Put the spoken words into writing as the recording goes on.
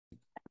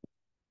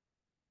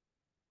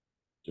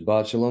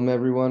Shabbat Shalom,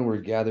 everyone. We're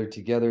gathered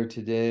together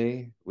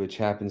today, which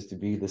happens to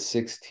be the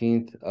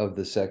 16th of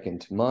the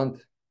second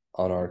month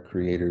on our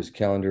Creator's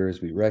calendar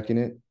as we reckon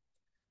it.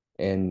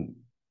 And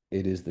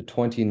it is the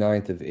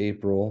 29th of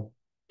April,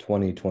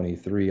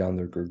 2023 on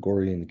the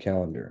Gregorian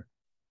calendar.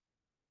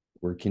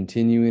 We're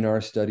continuing our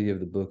study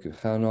of the book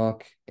of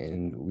Chanok,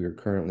 and we are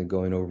currently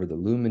going over the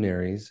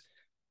Luminaries,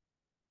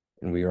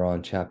 and we are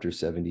on chapter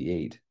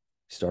 78.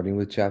 Starting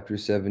with chapter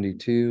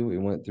 72, we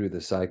went through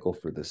the cycle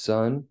for the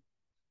sun.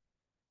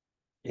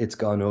 It's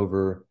gone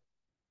over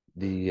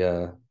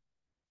the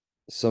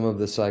some of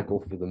the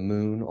cycle for the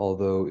moon,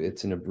 although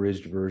it's an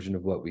abridged version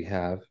of what we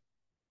have.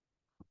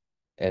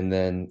 And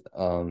then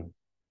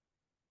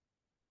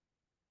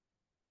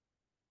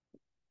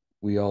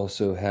we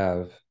also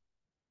have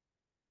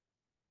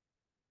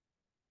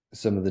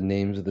some of the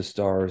names of the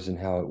stars and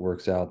how it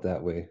works out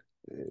that way.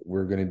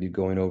 We're going to be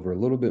going over a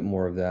little bit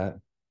more of that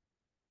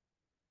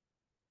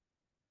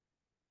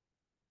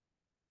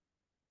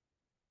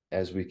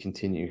as we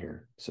continue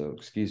here. So,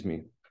 excuse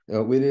me.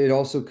 It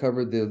also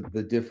covered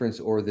the difference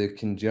or the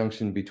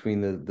conjunction between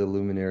the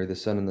luminary, the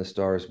sun and the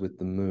stars with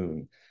the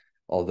moon.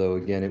 Although,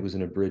 again, it was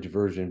an abridged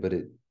version, but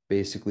it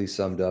basically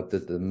summed up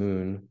that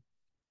the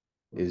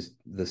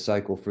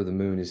cycle for the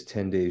moon is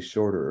 10 days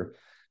shorter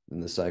than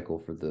the cycle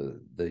for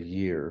the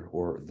year,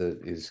 or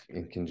is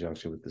in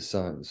conjunction with the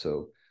sun.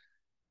 So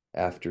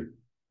after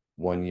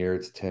 1 year,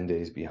 it's 10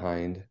 days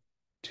behind.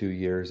 2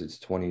 years, it's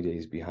 20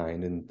 days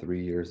behind. And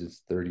 3 years,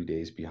 it's 30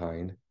 days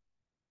behind.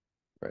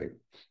 Right.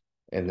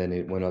 And then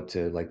it went up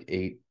to like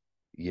 8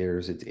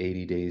 years, it's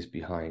 80 days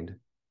behind.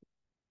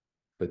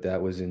 But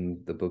that was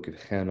in the book of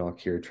Enoch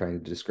here,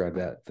 trying to describe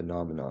that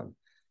phenomenon.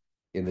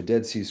 In the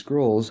Dead Sea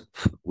Scrolls,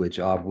 which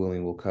Ob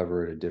willing will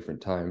cover at a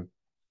different time,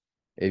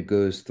 it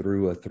goes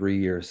through a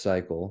 3-year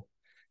cycle,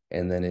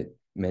 and then it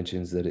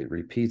mentions that it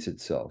repeats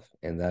itself.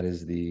 And that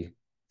is the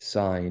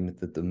sign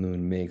that the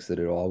moon makes, that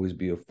it'll always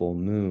be a full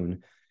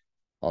moon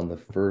on the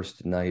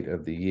first night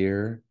of the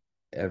year,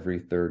 every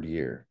third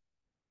year.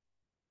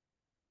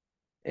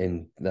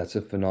 And that's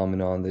a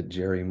phenomenon that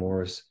Jerry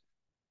Morris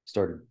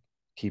started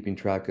keeping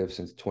track of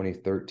since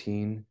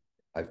 2013.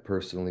 I've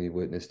personally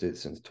witnessed it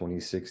since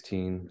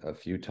 2016 a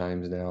few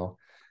times now,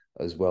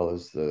 as well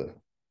as the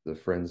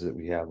friends that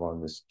we have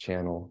on this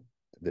channel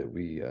that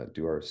we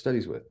do our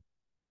studies with.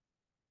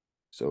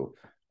 So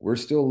we're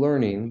still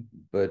learning,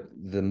 but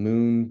the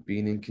moon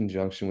being in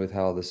conjunction with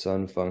how the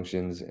sun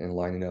functions and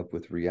lining up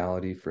with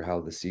reality for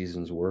how the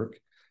seasons work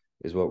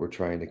is what we're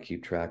trying to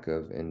keep track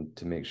of and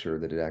to make sure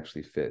that it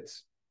actually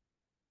fits.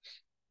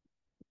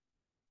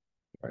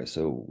 All right,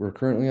 so we're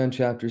currently on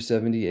chapter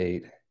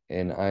 78,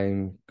 and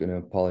I'm going to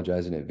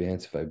apologize in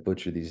advance if I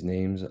butcher these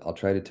names. I'll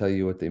try to tell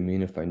you what they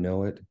mean if I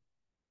know it.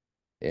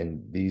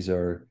 And these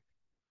are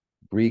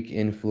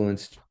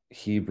Greek-influenced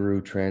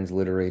Hebrew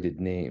transliterated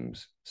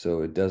names.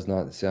 So it does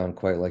not sound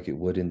quite like it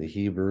would in the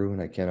Hebrew,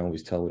 and I can't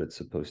always tell what it's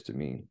supposed to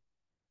mean.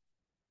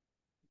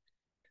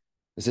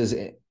 It says,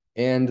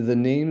 and the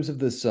names of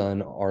the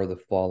sun are the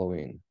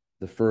following.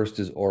 The first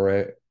is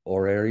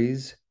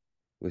Oreres,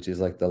 which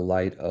is like the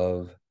light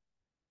of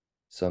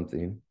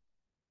something.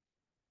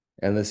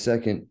 And the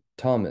second,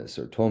 Thomas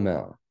or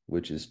Tomau,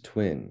 which is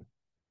twin.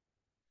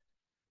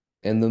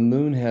 And the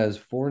moon has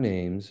 4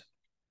 names.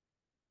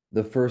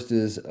 The first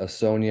is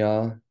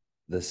Asonia,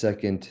 the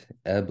second,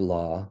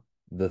 Ebla,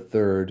 the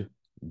third,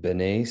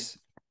 Benes,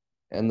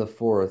 and the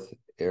fourth,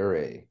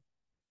 Ere.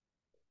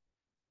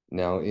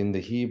 Now, in the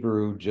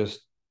Hebrew,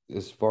 just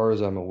as far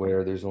as I'm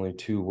aware, there's only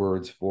 2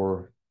 words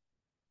for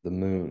the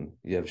moon.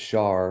 You have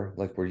Shar,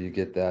 like where you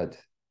get that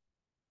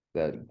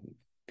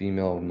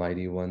female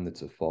mighty one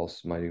that's a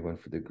false mighty one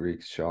for the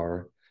Greeks,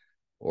 Shar,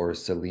 or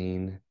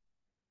Selene,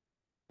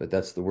 but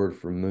that's the word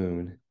for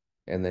moon.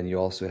 And then you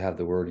also have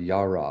the word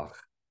Yarach,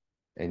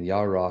 and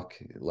Yarach,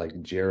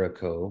 like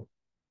Jericho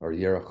or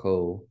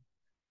Jericho,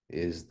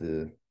 is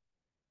the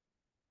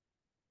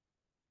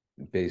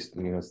based,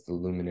 it's the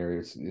luminary.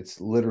 It's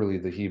literally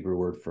the Hebrew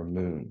word for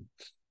moon.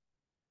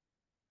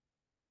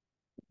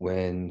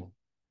 When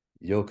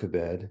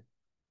Jochebed,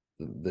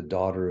 the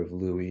daughter of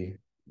Louis,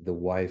 the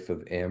wife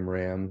of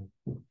Amram,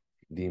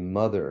 the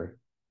mother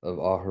of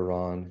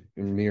Aharon,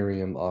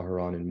 Miriam,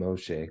 Aharon, and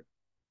Moshe,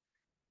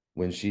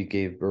 when she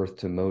gave birth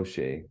to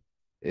Moshe,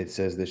 it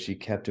says that she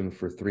kept him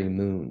for 3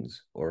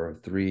 moons or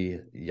 3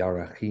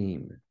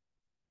 yarachim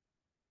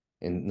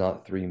and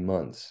not 3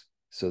 months.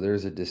 So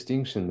there's a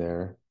distinction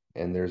there,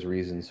 and there's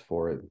reasons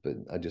for it, but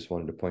I just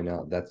wanted to point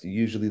out that's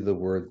usually the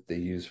word they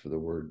use for the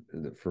word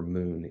for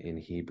moon in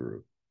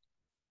Hebrew.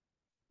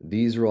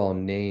 These are all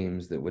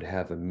names that would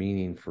have a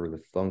meaning for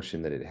the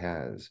function that it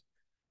has,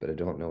 but I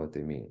don't know what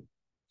they mean.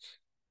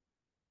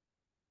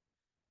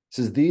 It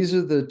says, these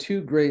are the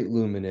 2 great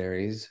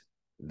luminaries.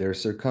 Their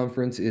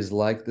circumference is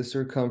like the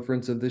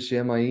circumference of the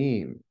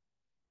Shemayim,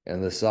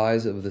 and the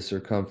size of the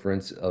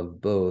circumference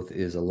of both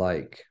is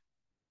alike.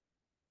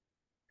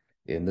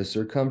 In the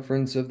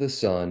circumference of the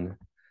sun,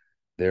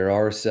 there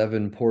are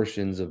 7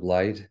 portions of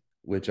light,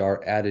 which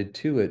are added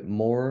to it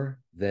more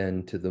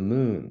than to the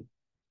moon.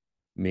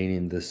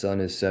 meaning the sun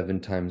is 7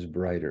 times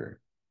brighter.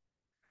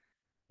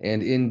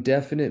 And in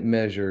definite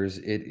measures,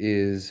 it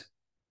is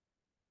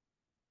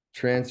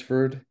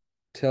transferred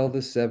till the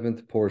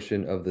 7th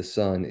portion of the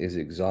sun is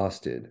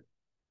exhausted.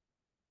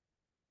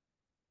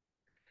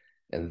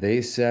 And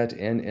they set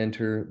and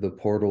enter the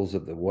portals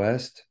of the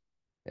west,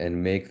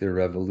 and make their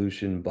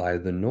revolution by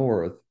the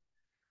north,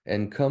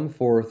 and come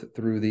forth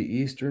through the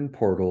eastern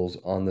portals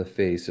on the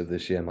face of the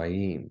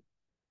Shemayim.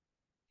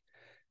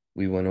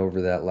 We went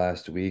over that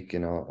last week,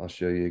 and I'll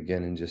show you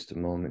again in just a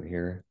moment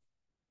here.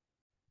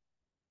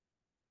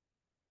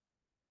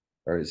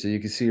 All right, so you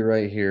can see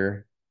right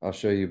here, I'll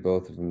show you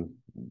both of them.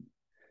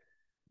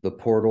 The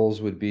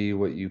portals would be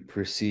what you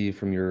perceive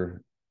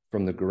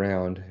from the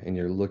ground, and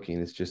you're looking.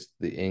 It's just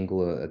the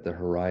angle at the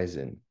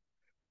horizon,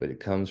 but it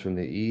comes from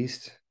the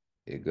east,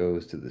 it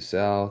goes to the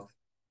south,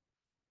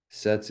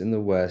 sets in the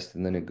west,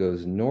 and then it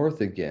goes north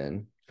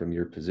again from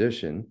your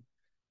position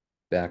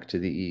back to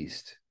the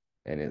east,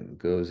 and it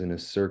goes in a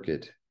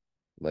circuit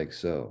like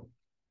so.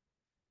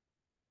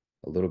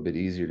 A little bit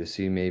easier to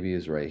see maybe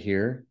is right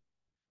here,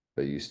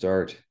 but you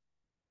start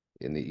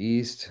in the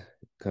east,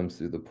 comes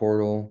through the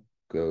portal,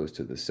 goes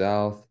to the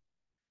south,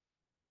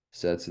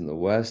 sets in the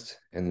west,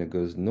 and then it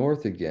goes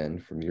north again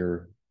from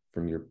your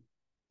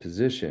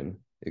position.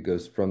 It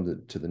goes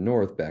to the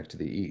north back to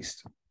the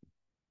east.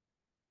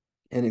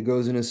 And it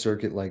goes in a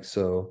circuit like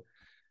so,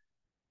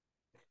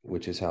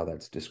 which is how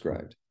that's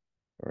described.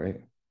 All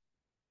right.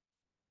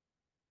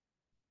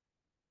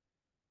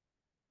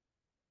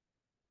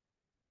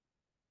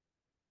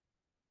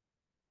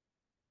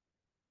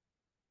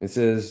 It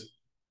says,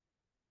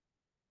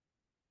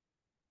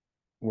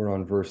 we're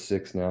on verse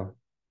 6 now.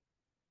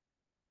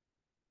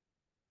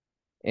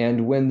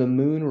 And when the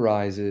moon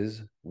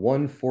rises,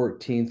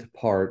 1/14th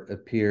part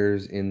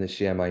appears in the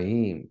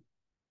Shemayim.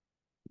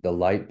 The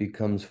light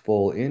becomes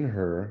full in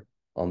her.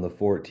 On the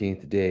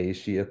 14th day,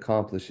 she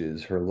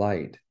accomplishes her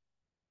light.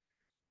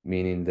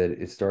 Meaning that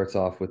it starts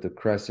off with the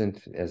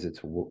crescent as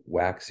it's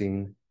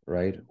waxing,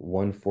 right?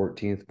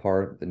 1/14th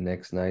part. The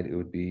next night, it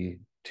would be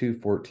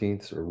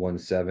 2/14ths or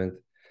 1/7.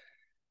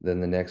 Then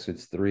the next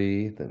it's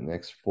 3, the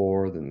next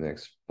 4, the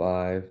next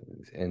 5,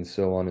 and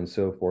so on and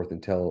so forth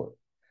until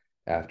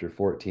after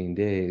 14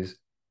 days,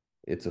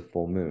 it's a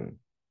full moon.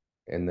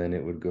 And then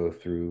it would go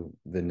through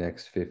the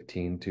next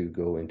 15 to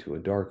go into a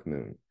dark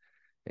moon,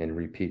 and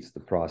repeats the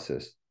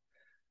process.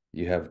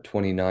 You have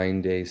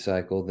 29-day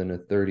cycle, then a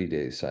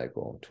 30-day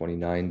cycle,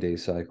 29-day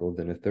cycle,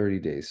 then a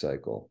 30-day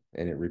cycle,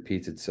 and it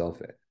repeats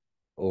itself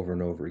over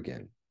and over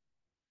again.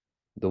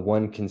 The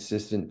one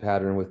consistent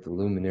pattern with the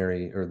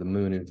luminary or the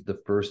moon is the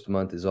first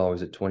month is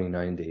always a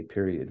 29-day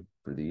period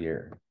for the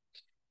year.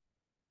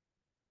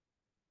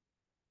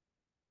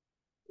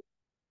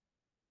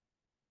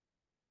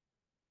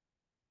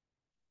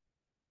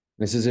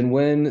 It says, and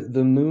when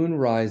the moon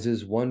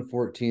rises,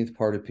 1/14th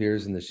part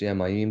appears in the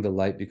Shemayim, the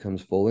light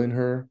becomes full in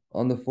her.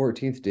 On the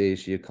 14th day,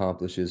 she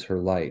accomplishes her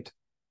light.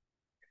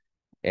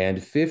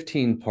 And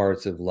 15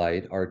 parts of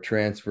light are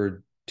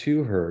transferred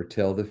to her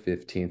till the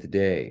 15th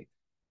day,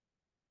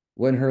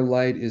 when her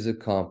light is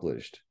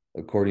accomplished,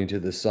 according to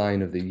the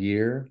sign of the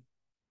year,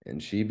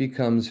 and she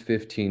becomes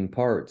 15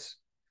 parts,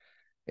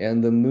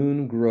 and the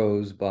moon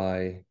grows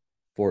by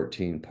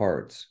 14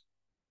 parts.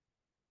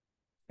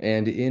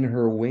 And in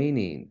her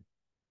waning,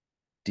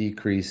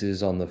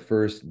 decreases on the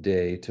first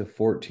day to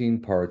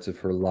 14 parts of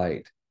her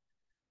light,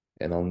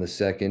 and on the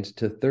second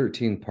to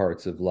 13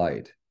 parts of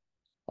light,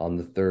 on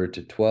the third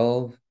to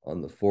 12,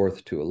 on the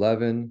fourth to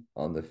 11,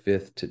 on the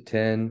fifth to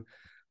 10,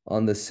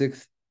 on the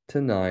sixth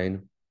to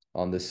 9,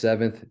 on the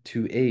seventh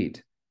to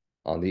 8,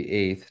 on the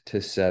eighth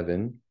to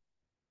 7,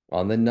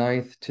 on the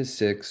ninth to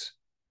 6,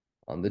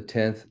 on the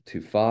 10th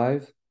to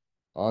 5,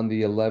 on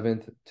the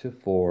 11th to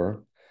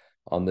 4,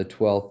 on the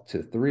 12th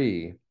to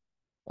 3,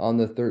 on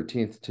the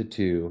 13th to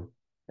 2,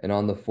 and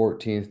on the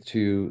 14th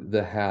to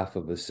the half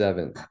of a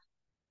seventh.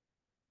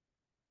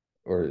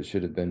 Or it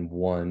should have been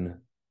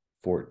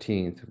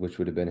 1/14th, which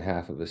would have been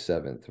half of a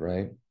seventh,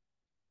 right?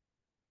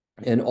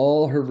 And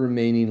all her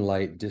remaining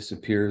light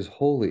disappears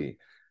wholly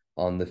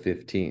on the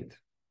 15th.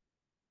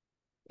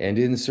 And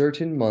in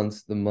certain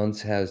months, the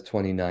months has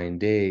 29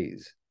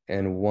 days,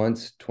 and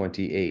once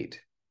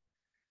 28.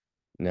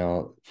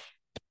 Now,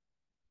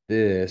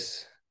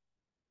 this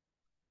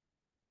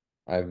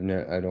I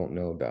don't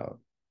know about.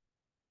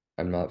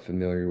 I'm not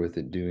familiar with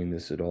it doing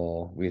this at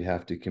all. We'd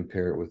have to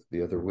compare it with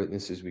the other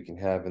witnesses we can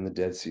have in the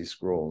Dead Sea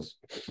Scrolls.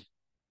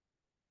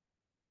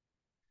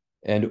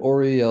 And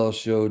Oriel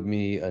showed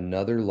me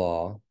another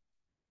law,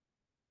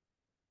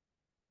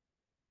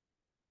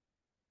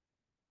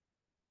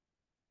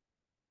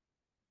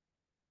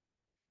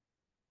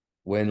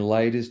 when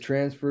light is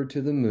transferred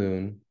to the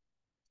moon,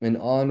 and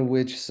on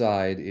which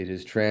side it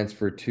is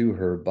transferred to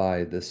her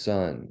by the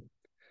sun.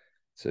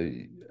 So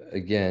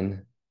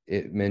again,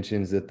 it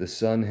mentions that the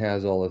sun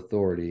has all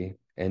authority,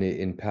 and it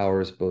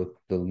empowers both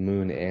the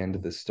moon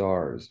and the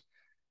stars.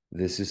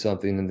 This is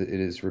something that it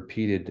is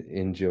repeated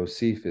in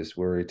Josephus,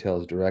 where he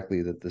tells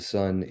directly that the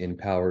sun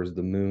empowers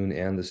the moon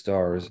and the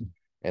stars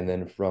And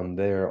then from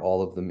there,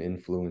 all of them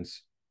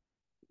influence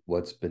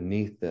what's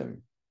beneath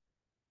them.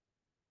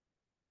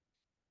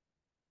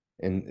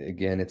 And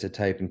again, it's a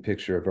type and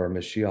picture of our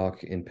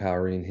Mashiach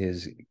empowering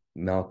his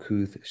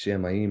Malkuth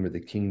Shemayim, or the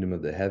kingdom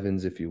of the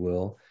heavens, if you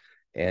will,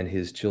 and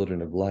his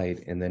children of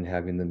light, and then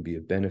having them be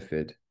a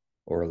benefit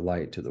or a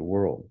light to the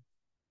world.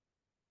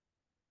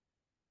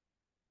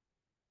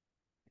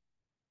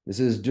 This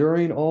is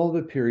during all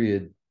the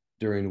period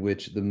during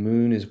which the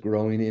moon is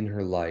growing in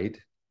her light,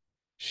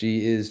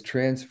 she is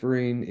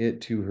transferring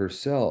it to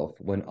herself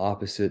when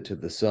opposite to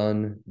the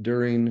sun.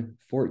 During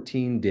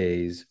 14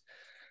 days,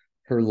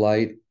 her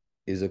light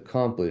is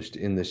accomplished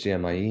in the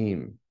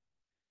Shemayim.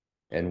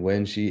 And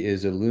when she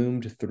is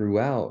illumined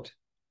throughout,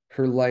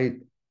 her light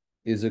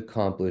is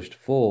accomplished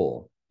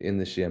full in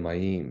the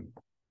Shemayim.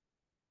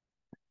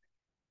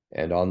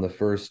 And on the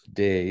first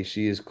day,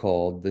 she is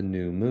called the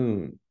new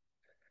moon.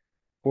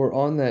 For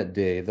on that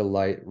day, the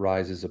light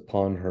rises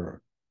upon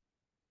her.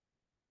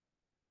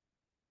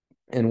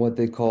 And what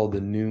they call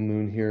the new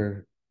moon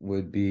here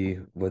would be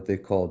what they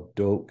call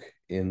Dok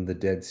in the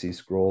Dead Sea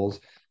Scrolls,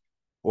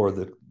 or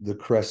the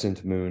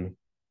crescent moon.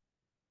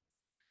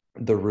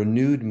 The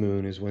renewed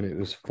moon is when it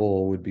was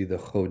full, would be the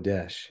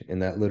Chodesh.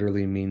 And that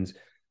literally means,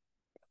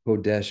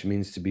 Chodesh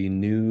means to be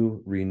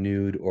new,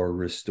 renewed, or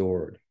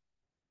restored.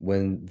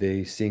 When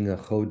they sing a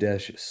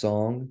Chodesh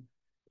song,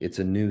 it's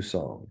a new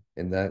song.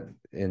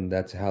 And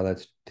that's how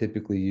that's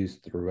typically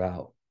used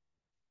throughout.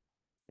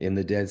 In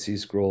the Dead Sea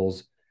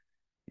Scrolls,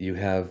 you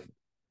have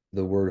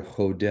the word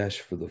Chodesh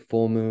for the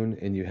full moon,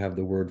 and you have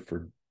the word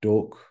for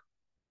Dok,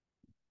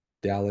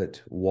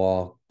 Dalet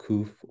Wa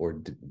Kuf,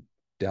 or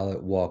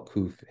Dalet Wa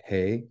Kuf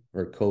He,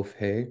 or Kof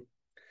He,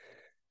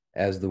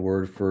 as the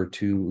word for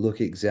to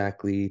look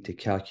exactly, to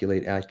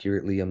calculate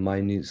accurately, a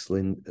minute,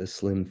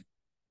 slim,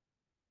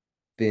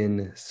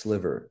 thin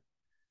sliver.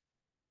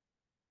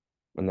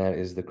 And that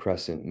is the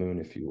crescent moon,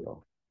 if you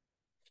will.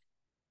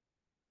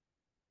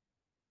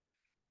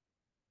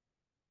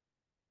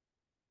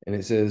 And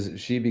it says,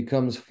 she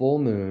becomes full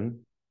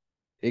moon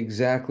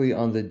exactly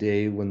on the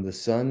day when the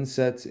sun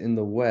sets in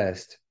the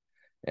west,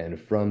 and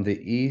from the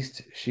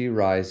east she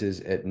rises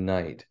at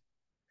night.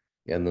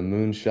 And the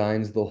moon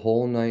shines the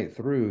whole night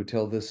through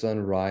till the sun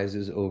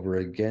rises over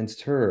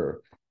against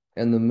her,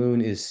 and the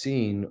moon is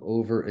seen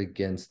over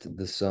against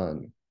the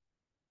sun.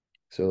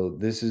 So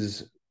this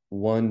is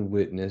one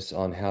witness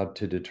on how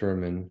to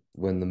determine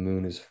when the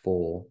moon is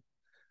full,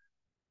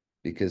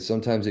 because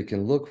sometimes it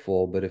can look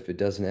full, but if it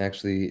doesn't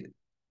actually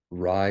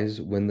rise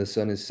when the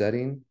sun is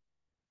setting,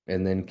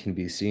 and then can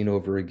be seen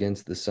over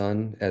against the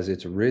sun as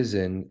it's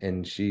risen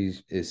and she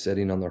is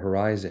setting on the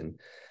horizon,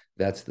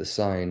 that's the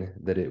sign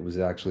that it was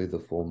actually the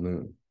full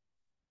moon.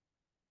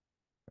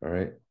 All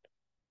right.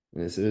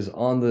 And this is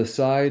on the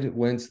side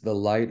whence the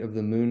light of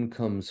the moon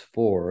comes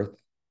forth,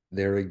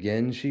 there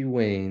again she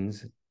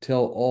wanes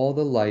till all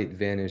the light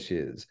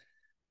vanishes,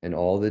 and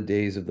all the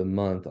days of the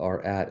month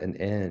are at an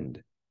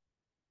end.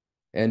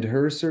 And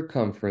her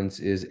circumference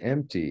is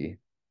empty,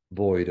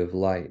 void of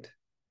light.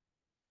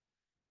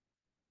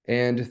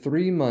 And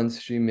 3 months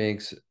she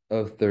makes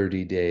of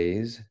 30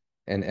 days,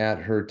 and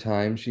at her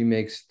time she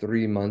makes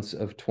 3 months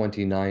of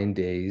 29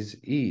 days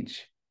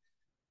each,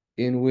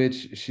 in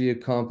which she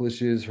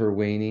accomplishes her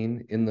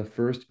waning in the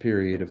first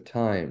period of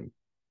time,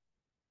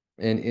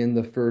 and in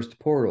the first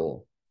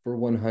portal for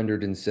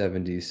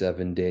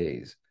 177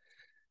 days.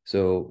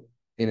 So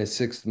in a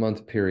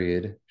 6-month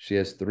period, she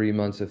has 3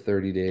 months of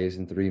 30 days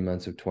and 3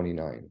 months of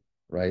 29,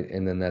 right?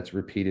 And then that's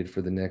repeated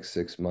for the next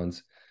 6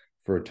 months,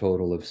 for a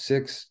total of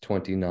 6,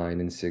 29,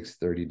 and 6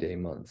 30-day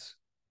months,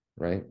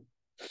 right?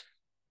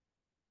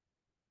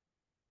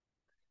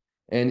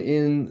 And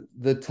in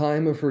the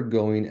time of her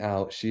going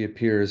out, she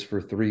appears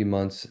for 3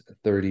 months,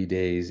 30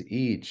 days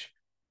each.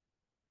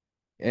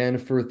 And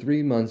for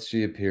 3 months,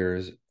 she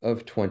appears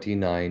of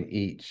 29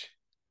 each.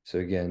 So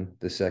again,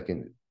 the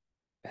second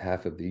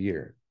half of the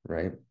year,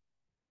 right?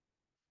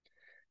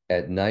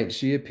 At night,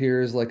 she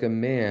appears like a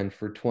man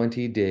for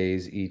 20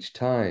 days each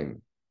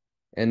time.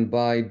 And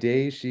by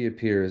day, she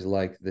appears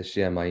like the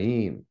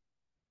Shemayim.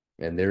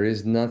 And there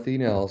is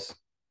nothing else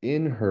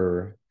in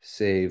her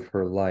save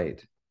her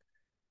light,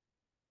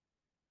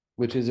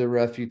 which is a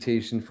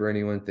refutation for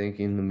anyone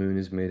thinking the moon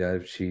is made out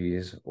of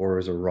cheese or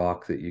is a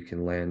rock that you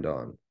can land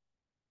on.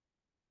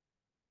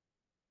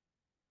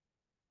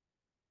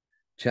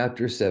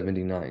 Chapter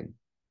 79.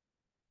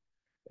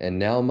 And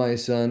now, my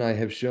son, I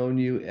have shown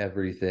you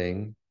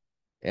everything,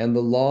 and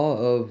the law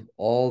of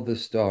all the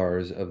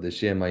stars of the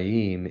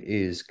Shemayim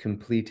is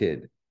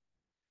completed.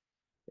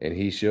 And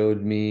he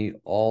showed me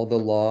all the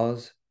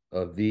laws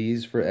of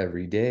these for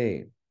every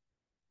day,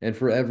 and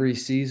for every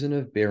season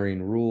of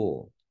bearing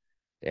rule,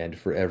 and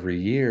for every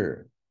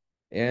year,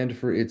 and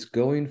for its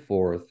going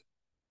forth,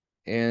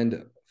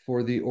 and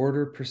for the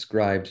order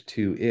prescribed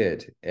to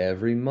it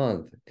every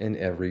month and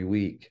every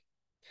week.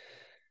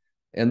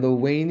 And the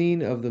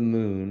waning of the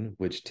moon,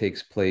 which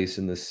takes place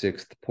in the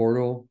 6th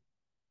portal,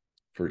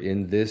 for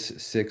in this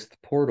 6th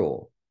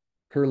portal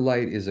her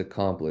light is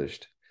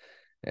accomplished,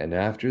 And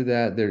after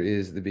that, there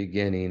is the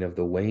beginning of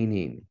the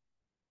waning.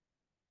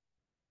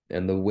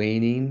 And the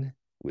waning,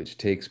 which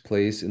takes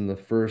place in the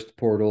first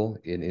portal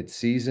in its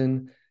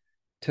season,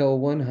 till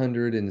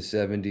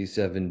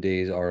 177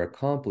 days are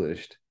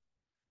accomplished,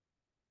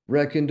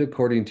 reckoned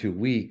according to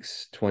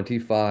weeks,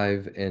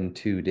 25 and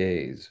 2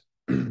 days.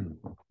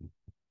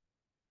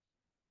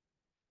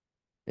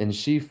 And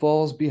she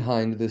falls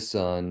behind the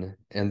sun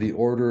and the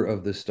order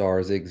of the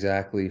stars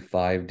exactly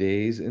 5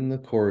 days in the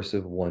course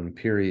of one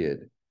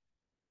period.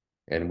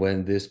 And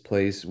when this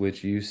place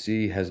which you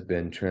see has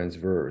been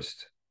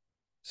transversed,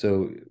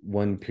 so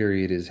one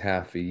period is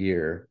half a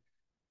year,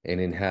 and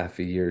in half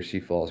a year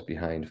she falls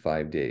behind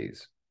 5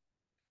 days.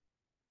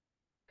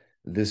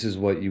 This is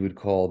what you would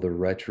call the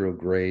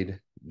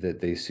retrograde that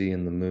they see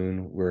in the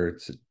moon, where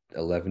it's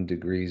 11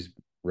 degrees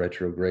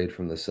retrograde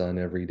from the sun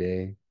every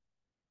day.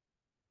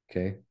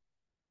 Okay.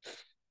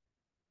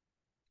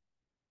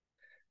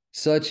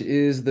 Such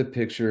is the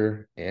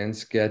picture and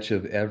sketch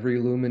of every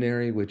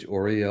luminary which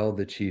Oriel,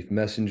 the chief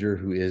messenger,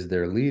 who is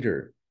their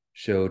leader,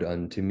 showed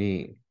unto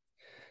me.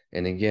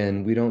 And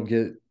again, we don't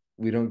get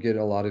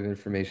a lot of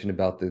information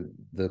about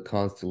the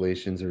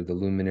constellations or the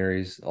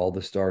luminaries, all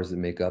the stars that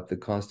make up the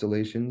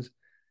constellations,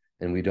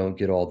 and we don't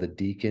get all the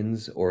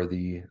deacons or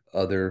the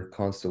other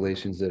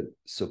constellations that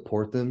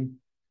support them,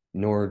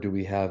 nor do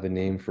we have a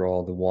name for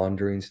all the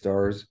wandering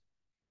stars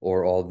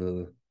or all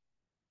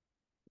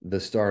the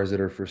stars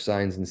that are for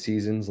signs and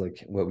seasons,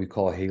 like what we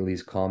call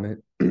Halley's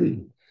Comet.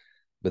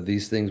 But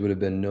these things would have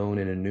been known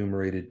and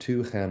enumerated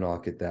to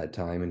Chanok at that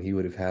time, and he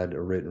would have had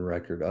a written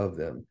record of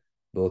them,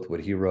 both what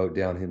he wrote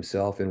down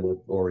himself and what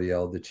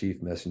Oriel, the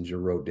chief messenger,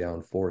 wrote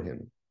down for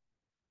him.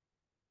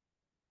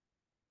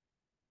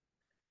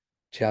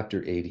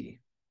 Chapter 80.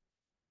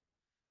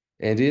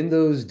 And in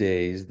those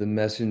days the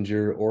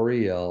messenger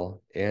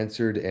Oriel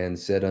answered and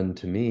said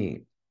unto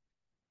me,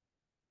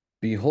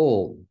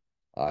 Behold,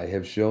 I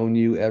have shown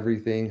you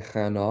everything,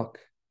 Chanok,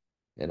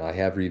 and I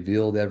have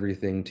revealed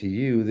everything to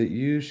you, that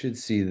you should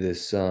see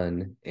this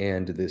sun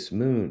and this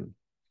moon,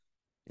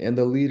 and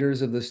the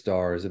leaders of the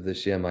stars of the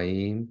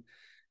Shemayim,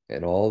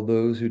 and all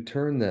those who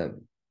turn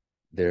them,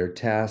 their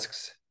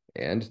tasks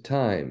and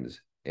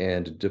times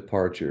and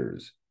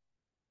departures.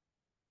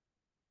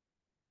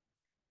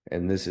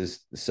 And this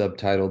is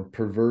subtitled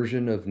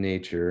Perversion of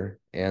Nature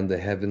and the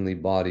Heavenly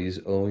Bodies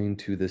Owing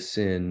to the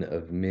Sin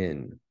of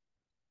Men.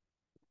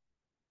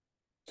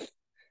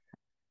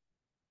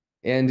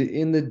 And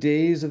in the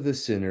days of the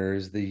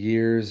sinners, the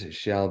years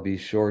shall be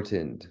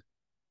shortened,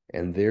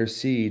 and their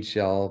seed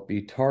shall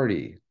be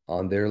tardy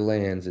on their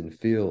lands and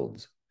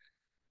fields,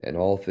 and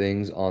all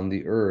things on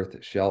the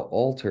earth shall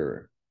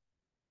alter,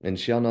 and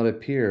shall not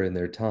appear in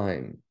their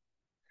time.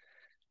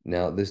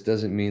 Now, this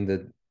doesn't mean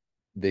that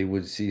they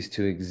would cease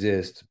to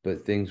exist,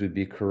 but things would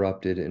be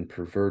corrupted and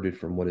perverted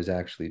from what is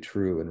actually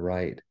true and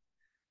right.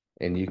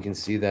 And you can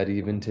see that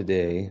even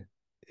today,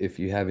 if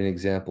you have any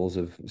examples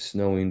of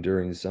snowing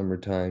during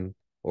summertime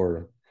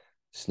or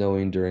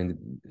snowing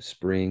during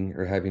spring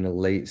or having a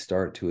late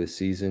start to a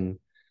season,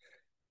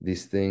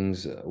 these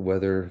things,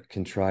 whether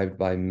contrived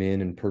by men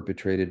and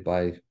perpetrated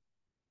by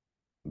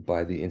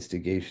the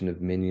instigation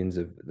of minions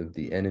of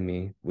the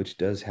enemy, which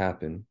does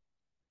happen.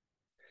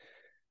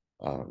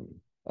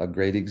 A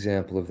great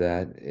example of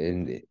that,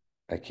 and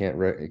I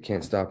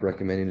can't stop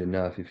recommending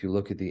enough. If you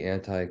look at the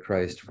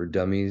Antichrist for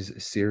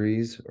Dummies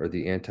series or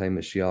the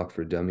Anti-Mashiach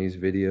for Dummies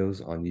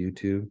videos on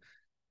YouTube,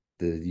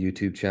 the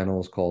YouTube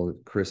channel is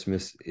called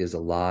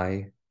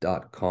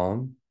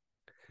ChristmasIsAlie.com.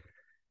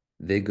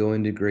 They go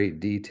into great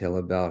detail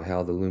about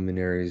how the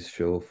luminaries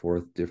show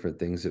forth different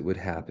things that would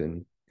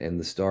happen, and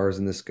the stars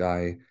in the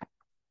sky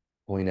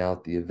point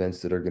out the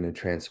events that are going to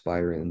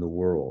transpire in the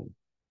world.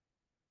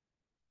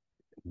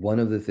 One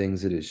of the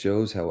things that it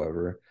shows,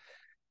 however,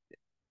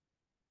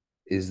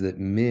 is that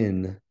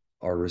men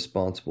are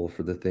responsible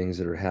for the things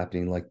that are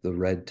happening, like the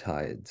red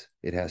tides.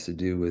 It has to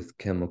do with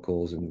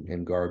chemicals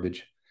and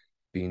garbage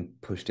being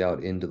pushed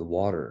out into the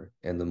water.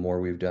 And the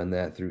more we've done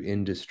that through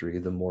industry,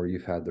 the more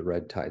you've had the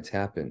red tides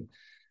happen.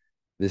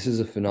 This is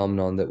a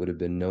phenomenon that would have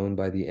been known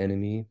by the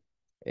enemy.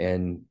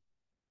 And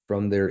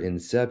from their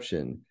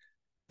inception,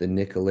 the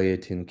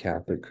Nicolaitan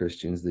Catholic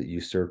Christians that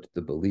usurped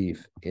the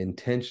belief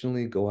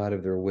intentionally go out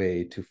of their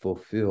way to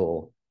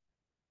fulfill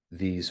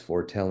these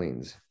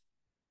foretellings.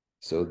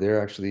 So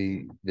they're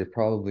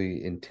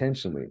probably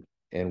intentionally,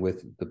 and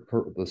with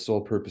the sole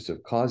purpose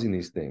of causing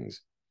these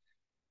things,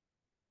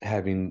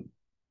 having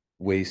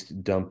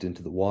waste dumped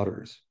into the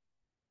waters,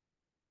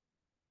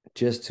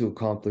 just to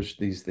accomplish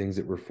these things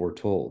that were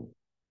foretold.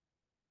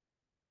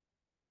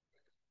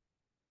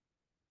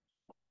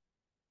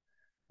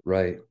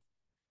 Right.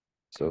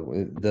 So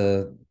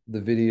the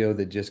video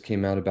that just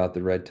came out about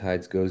the red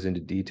tides goes into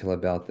detail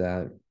about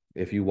that.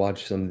 If you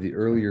watch some of the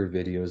earlier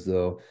videos,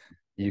 though,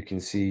 you can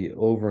see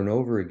over and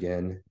over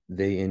again,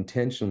 they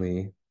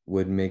intentionally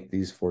would make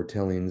these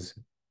foretellings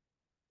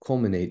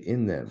culminate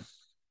in them,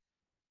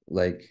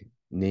 like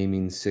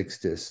naming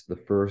Sixtus the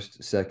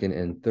first, second,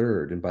 and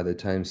third. And by the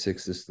time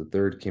Sixtus the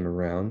third came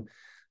around,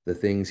 the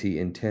things he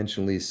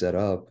intentionally set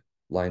up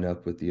line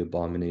up with the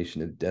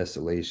abomination of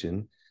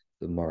desolation,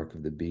 the mark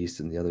of the beast,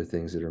 and the other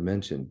things that are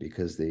mentioned,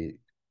 because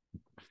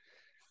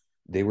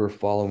they were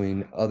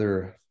following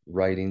other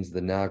writings.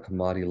 The Nag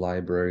Hammadi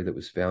library that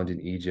was found in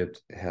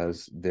Egypt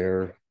has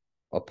their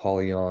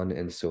Apollyon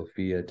and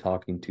Sophia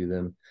talking to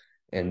them,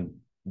 and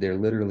they're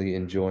literally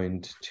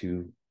enjoined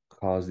to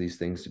cause these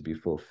things to be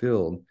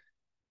fulfilled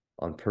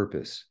on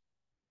purpose.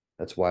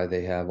 That's why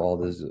they have all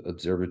those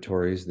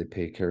observatories. They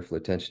pay careful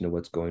attention to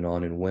what's going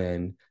on and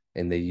when,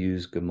 and they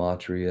use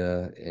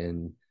gematria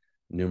and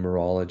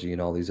numerology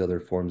and all these other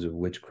forms of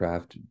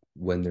witchcraft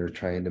when they're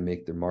trying to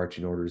make their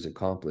marching orders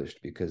accomplished,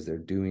 because they're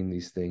doing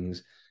these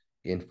things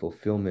in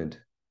fulfillment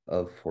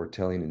of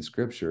foretelling in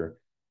scripture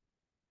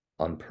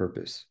on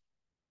purpose.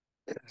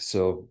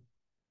 So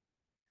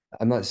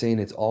I'm not saying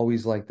it's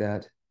always like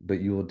that, but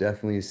you will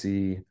definitely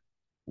see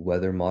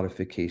weather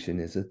modification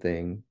is a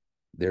thing.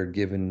 They're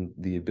given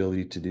the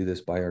ability to do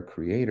this by our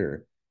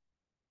creator,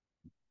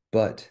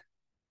 but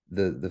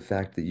the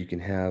fact that you can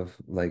have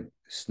like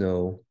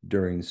snow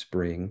during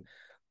spring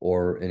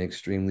or an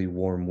extremely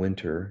warm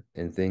winter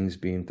and things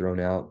being thrown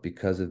out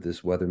because of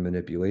this weather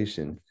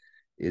manipulation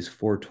is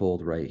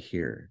foretold right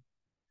here.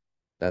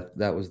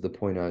 That was the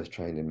point I was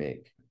trying to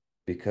make.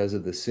 Because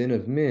of the sin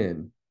of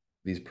men,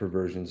 these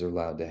perversions are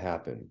allowed to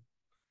happen.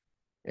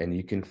 And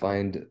you can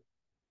find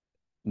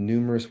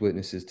numerous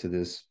witnesses to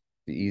this.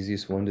 The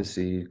easiest one to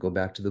see, go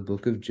back to the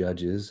book of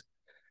Judges,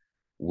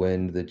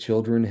 when the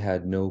children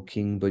had no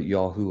king but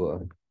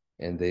Yahuah,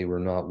 and they were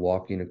not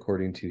walking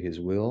according to his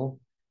will,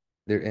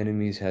 their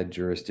enemies had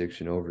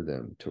jurisdiction over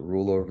them, to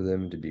rule over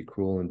them, to be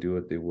cruel and do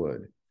what they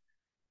would.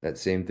 That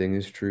same thing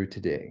is true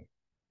today.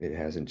 It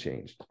hasn't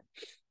changed.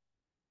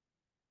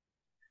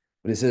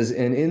 But it says,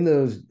 and in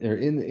those, or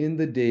in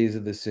the days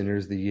of the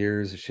sinners, the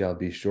years shall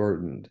be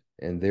shortened,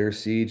 and their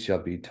seed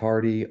shall be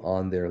tardy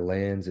on their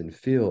lands and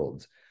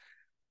fields,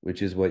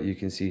 which is what you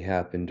can see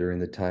happen during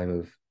the time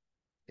of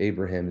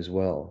Abraham as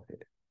well.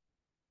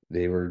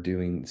 They were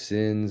doing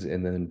sins,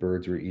 and then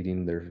birds were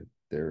eating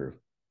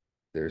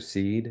their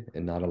seed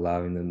and not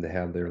allowing them to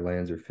have their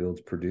lands or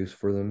fields produced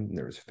for them. And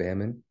there was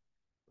famine,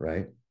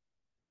 right?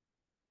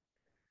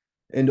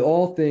 And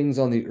all things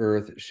on the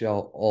earth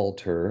shall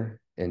alter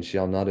and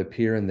shall not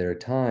appear in their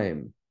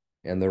time,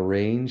 and the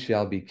rain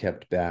shall be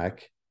kept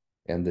back,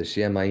 and the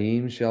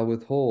Shemaim shall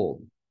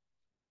withhold.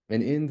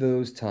 And in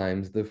those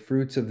times the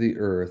fruits of the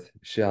earth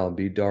shall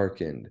be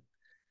darkened,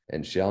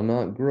 and shall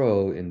not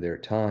grow in their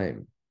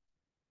time.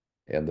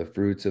 And the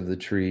fruits of the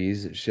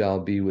trees shall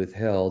be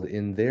withheld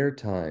in their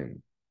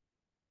time.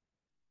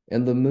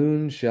 And the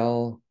moon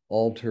shall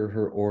alter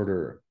her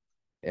order,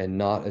 and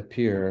not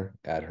appear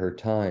at her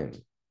time.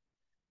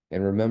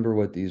 And remember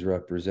what these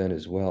represent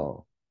as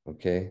well,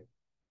 okay?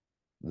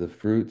 The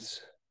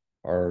fruits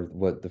are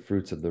what the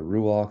fruits of the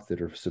Ruach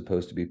that are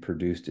supposed to be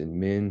produced in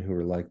men who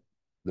are like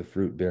the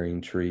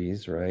fruit-bearing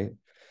trees, right?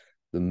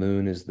 The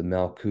moon is the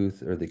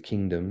Malkuth, or the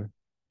kingdom.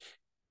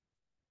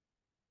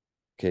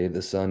 Okay,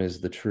 the sun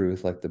is the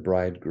truth, like the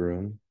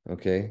bridegroom,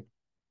 okay?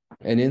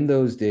 And in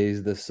those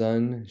days the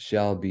sun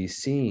shall be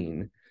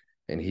seen,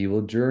 and he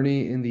will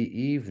journey in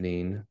the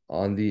evening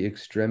on the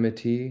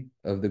extremity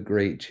of the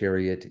great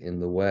chariot in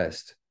the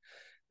west,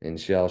 and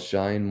shall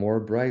shine more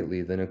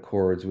brightly than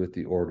accords with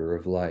the order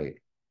of light.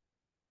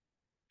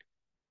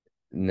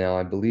 Now,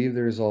 I believe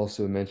there is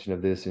also a mention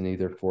of this in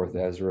either 4th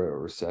Ezra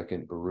or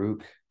 2nd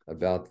Baruch,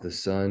 about the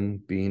sun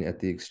being at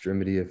the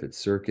extremity of its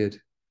circuit,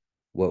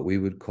 what we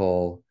would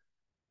call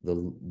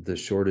the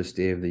shortest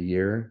day of the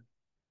year,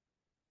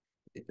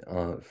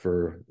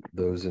 for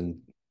those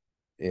in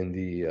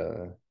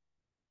the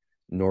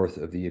north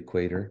of the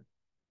equator.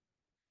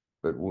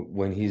 But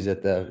when he's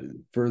at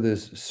the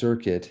furthest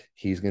circuit,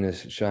 he's going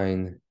to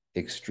shine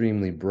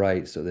extremely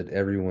bright so that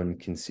everyone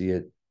can see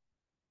it.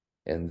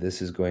 And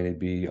this is going to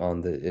be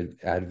on the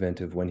advent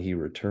of when he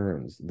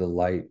returns. The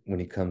light, when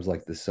he comes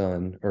like the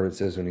sun, or it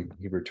says when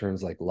he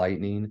returns like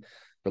lightning,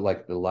 but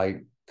like the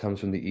light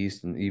comes from the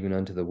east and even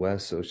unto the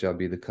west, so shall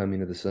be the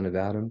coming of the son of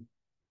Adam.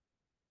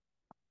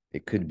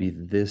 It could be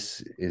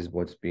this is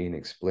what's being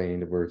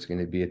explained, where it's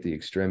going to be at the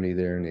extremity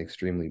there and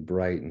extremely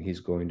bright, and he's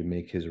going to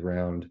make his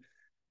round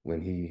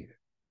when he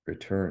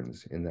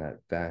returns in that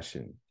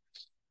fashion.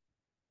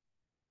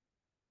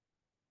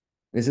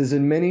 It says,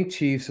 and many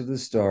chiefs of the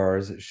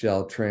stars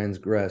shall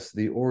transgress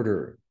the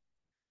order,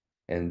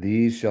 and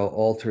these shall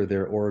alter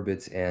their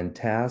orbits and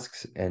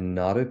tasks, and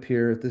not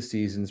appear at the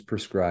seasons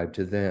prescribed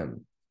to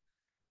them.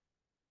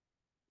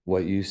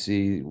 What you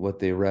see, what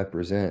they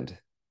represent,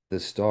 the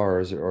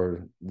stars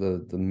are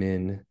the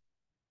men,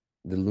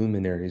 the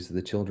luminaries,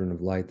 the children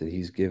of light that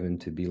he's given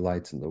to be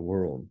lights in the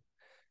world.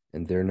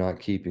 And they're not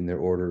keeping their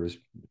orders.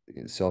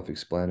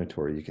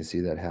 Self-explanatory. You can see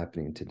that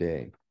happening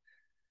today.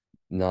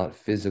 Not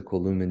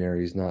physical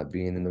luminaries not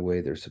being in the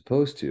way they're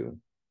supposed to,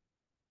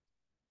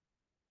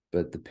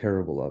 but the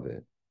parable of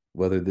it.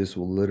 Whether this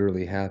will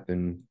literally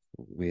happen,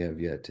 we have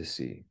yet to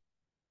see.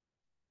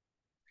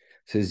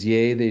 It says,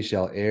 yea, they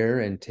shall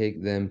err and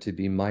take them to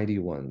be mighty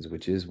ones,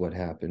 which is what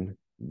happened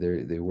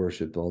They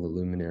worshipped all the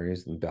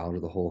luminaries and bowed to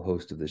the whole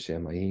host of the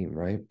Shamayim,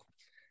 right?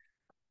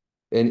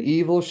 And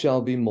evil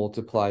shall be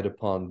multiplied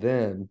upon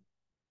them,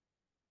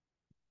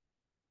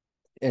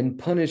 and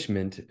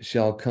punishment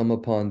shall come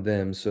upon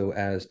them so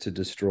as to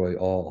destroy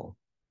all.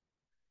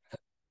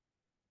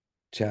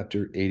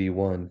 Chapter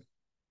 81.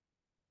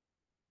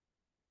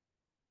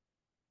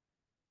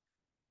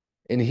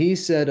 And he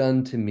said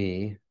unto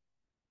me,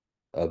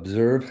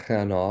 observe,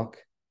 Chanok,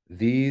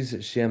 these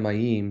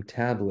Shamayim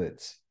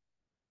tablets,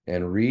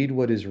 and read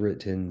what is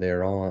written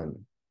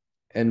thereon,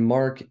 and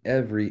mark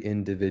every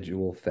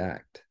individual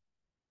fact.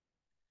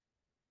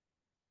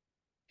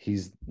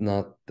 He's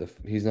not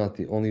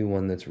the only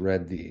one that's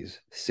read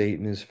these.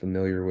 Satan is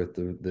familiar with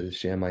the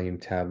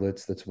Shamayim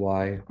tablets. That's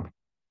why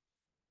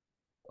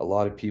a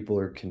lot of people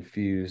are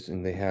confused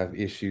and they have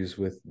issues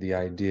with the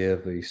idea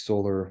of a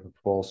solar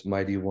false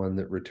mighty one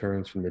that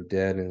returns from the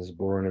dead and is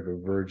born of a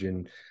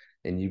virgin.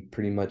 And you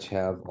pretty much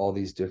have all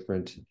these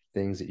different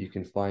things that you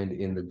can find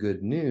in the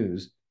good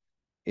news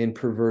in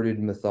perverted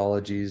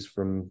mythologies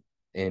from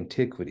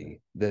antiquity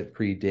that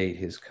predate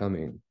his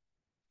coming.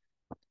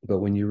 But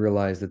when you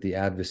realize that the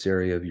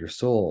adversary of your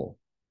soul,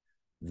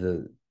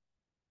 the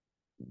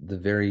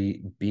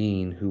very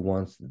being who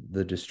wants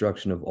the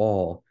destruction of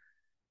all,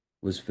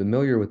 was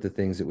familiar with the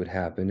things that would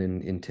happen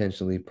and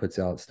intentionally puts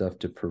out stuff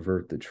to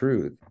pervert the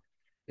truth,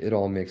 it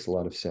all makes a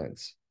lot of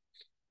sense.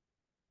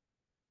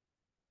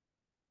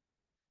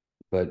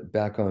 But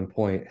back on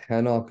point,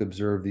 Hanok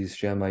observed these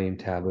Shamayim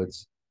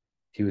tablets.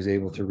 He was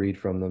able to read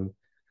from them.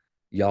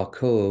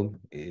 Yaakov,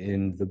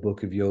 in the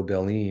book of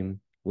Yobelim,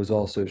 was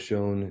also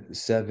shown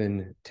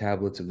 7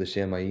 tablets of the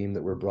Shamayim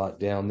that were brought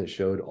down that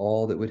showed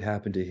all that would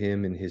happen to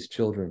him and his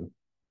children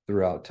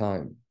throughout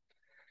time.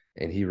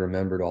 And he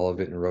remembered all of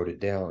it and wrote it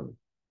down.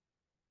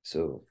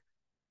 So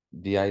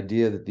the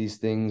idea that these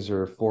things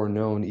are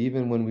foreknown,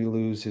 even when we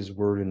lose his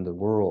word in the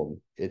world,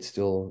 it's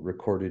still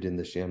recorded in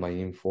the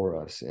Shamayim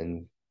for us.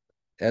 And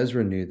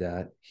Ezra knew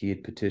that. He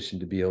had petitioned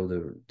to be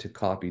able to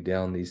copy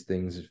down these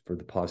things for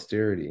the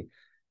posterity,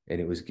 and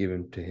it was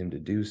given to him to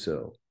do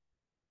so.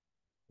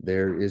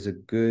 There is a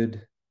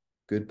good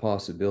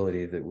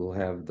possibility that we'll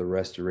have the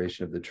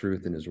restoration of the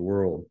truth in his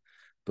world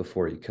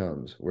before he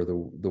comes, where the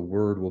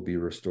word will be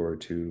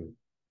restored to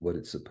what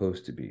it's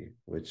supposed to be,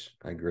 which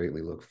I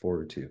greatly look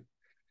forward to,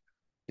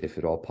 if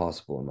at all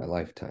possible in my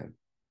lifetime.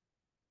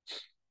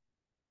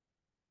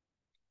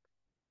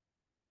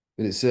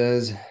 But it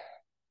says,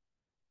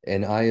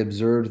 and I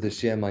observed the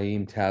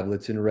Shamayim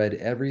tablets and read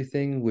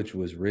everything which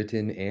was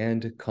written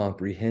and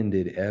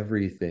comprehended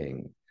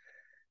everything,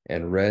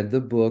 and read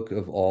the book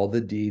of all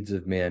the deeds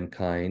of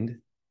mankind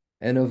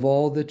and of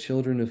all the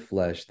children of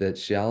flesh that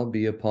shall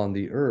be upon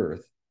the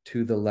earth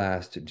to the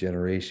last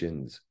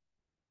generations.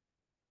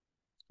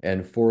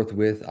 And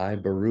forthwith I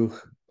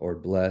Baruch, or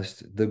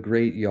blessed, the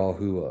great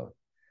Yahuah,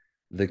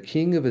 the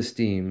King of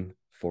esteem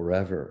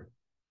forever,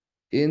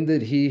 in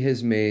that he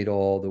has made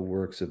all the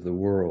works of the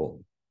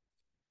world.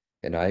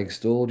 And I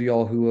extolled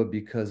Yahuah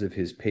because of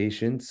his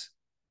patience,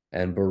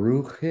 and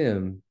Baruch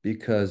him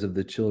because of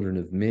the children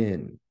of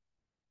men.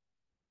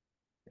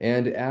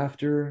 And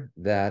after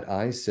that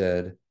I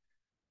said,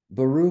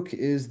 Baruch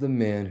is the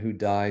man who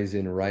dies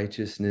in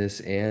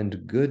righteousness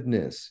and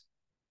goodness,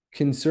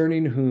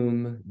 concerning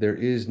whom there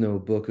is no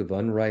book of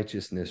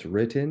unrighteousness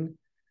written,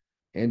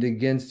 and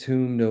against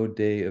whom no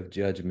day of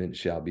judgment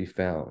shall be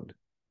found.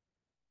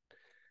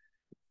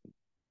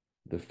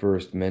 The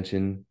first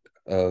mention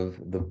of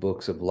the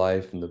books of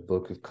life and the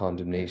book of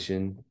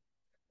condemnation.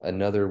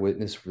 Another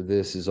witness for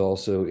this is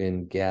also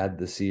in Gad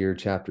the Seer,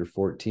 chapter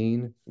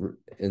 14,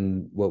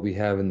 and what we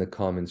have in the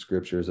common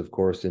scriptures, of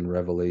course, in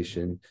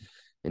Revelation,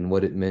 and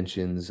what it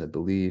mentions, I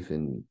believe,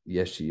 in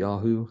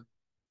Yeshayahu.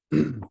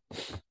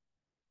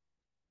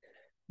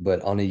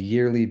 But on a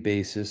yearly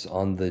basis,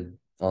 on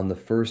the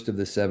first of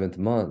the 7th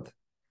month,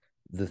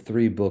 the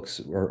 3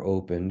 books are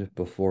opened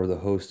before the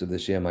host of the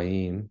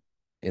Shamayim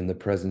in the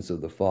presence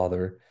of the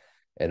Father,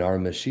 and our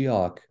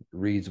Mashiach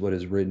reads what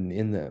is written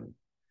in them.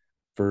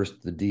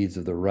 First, the deeds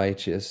of the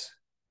righteous,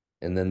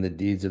 and then the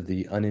deeds of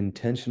the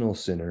unintentional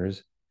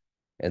sinners,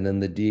 and then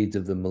the deeds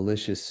of the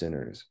malicious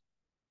sinners.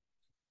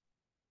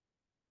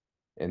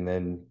 And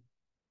then,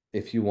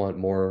 if you want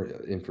more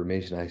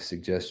information, I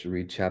suggest you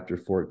read chapter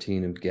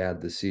 14 of Gad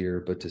the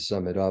Seer. But to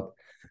sum it up,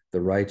 the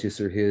righteous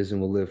are his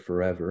and will live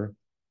forever.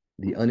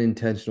 The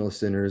unintentional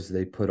sinners,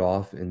 they put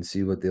off and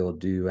see what they'll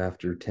do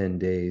after 10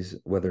 days,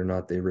 whether or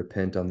not they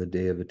repent on the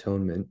Day of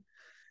Atonement.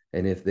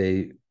 And if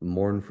they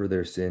mourn for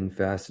their sin,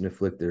 fast and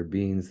afflict their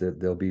beings, that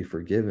they'll be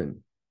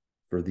forgiven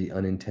for the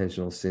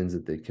unintentional sins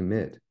that they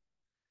commit.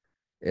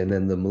 And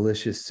then the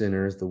malicious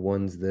sinners, the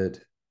ones that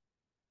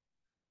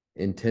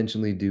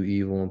intentionally do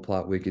evil and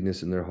plot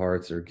wickedness in their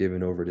hearts, are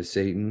given over to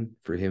Satan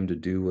for him to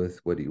do with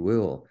what he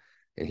will.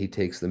 And he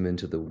takes them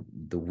into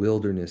the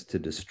wilderness to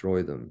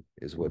destroy them,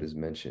 is what is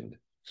mentioned.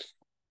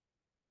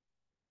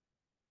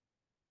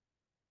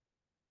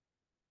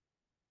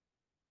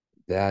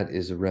 That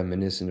is a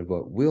reminiscent of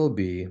what will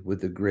be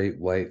with the great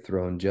white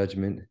throne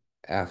judgment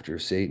after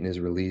Satan is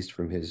released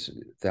from his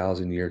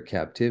 1,000-year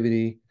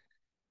captivity,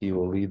 he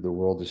will lead the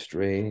world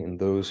astray, and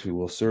those who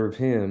will serve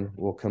him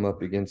will come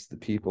up against the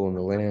people in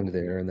the land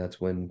there, and that's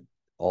when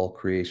all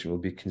creation will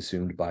be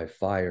consumed by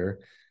fire,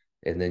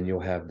 and then you'll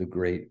have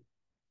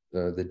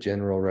the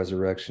general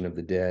resurrection of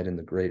the dead and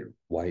the great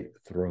white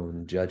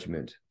throne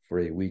judgment for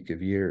a week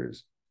of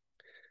years.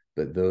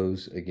 But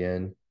those,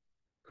 again,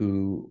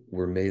 who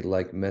were made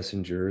like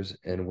messengers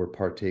and were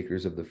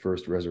partakers of the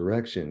first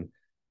resurrection,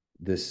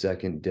 this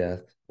second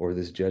death or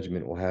this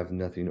judgment will have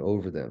nothing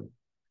over them.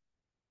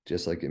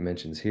 Just like it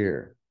mentions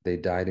here, they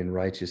died in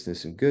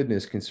righteousness and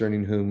goodness,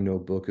 concerning whom no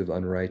book of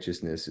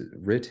unrighteousness is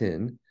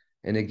written,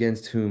 and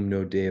against whom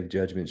no day of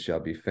judgment shall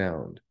be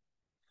found.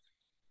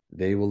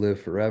 They will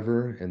live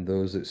forever, and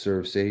those that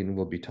serve Satan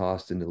will be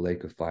tossed into the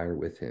lake of fire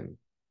with him,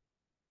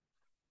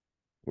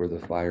 where the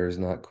fire is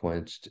not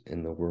quenched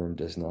and the worm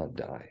does not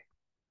die.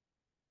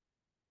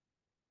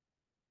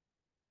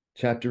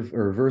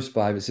 Verse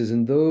 5, it says,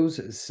 and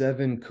those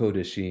 7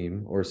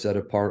 Kodashim, or set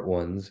apart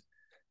ones,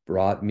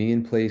 brought me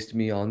and placed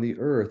me on the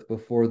earth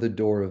before the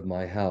door of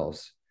my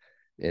house,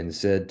 and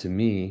said to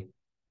me,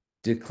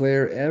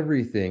 declare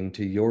everything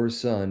to your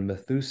son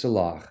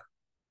Methuselah,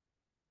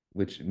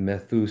 which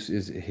Methus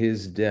is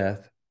his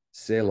death,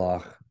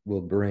 Selah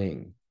will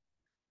bring,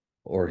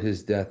 or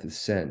his death is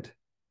sent,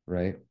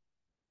 right?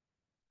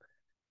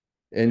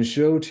 And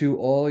show to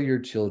all your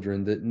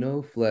children that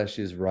no flesh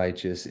is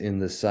righteous in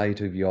the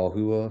sight of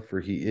Yahuah, for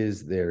he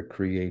is their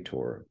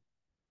creator.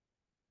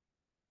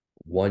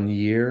 1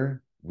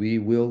 year we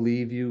will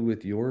leave you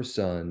with your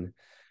son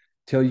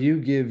till you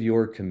give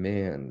your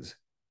commands,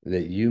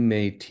 that you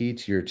may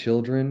teach your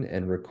children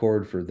and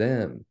record for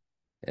them,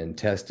 and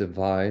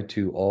testify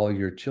to all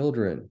your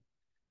children.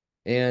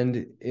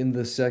 And in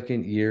the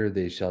 2nd year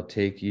they shall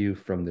take you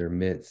from their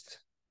midst.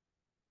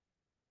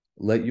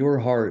 Let your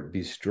heart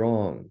be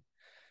strong,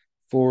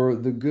 for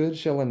the good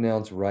shall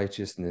announce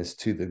righteousness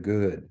to the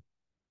good.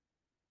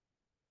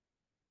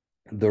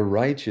 The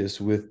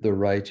righteous with the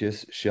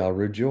righteous shall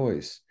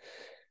rejoice,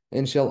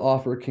 and shall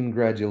offer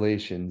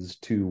congratulations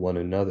to one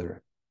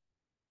another.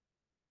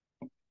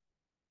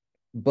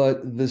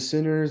 But the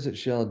sinners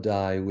shall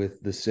die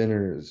with the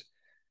sinners,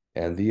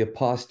 and the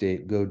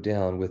apostate go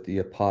down with the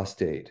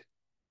apostate.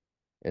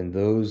 And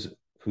those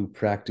who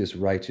practice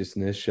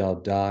righteousness shall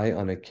die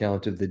on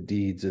account of the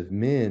deeds of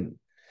men,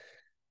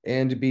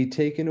 and be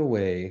taken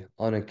away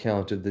on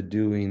account of the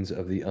doings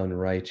of the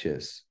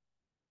unrighteous.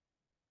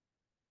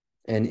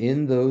 And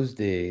in those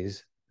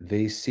days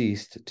they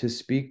ceased to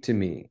speak to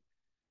me,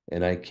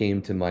 and I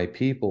came to my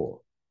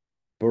people,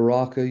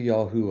 Baraka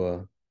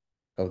Yahuah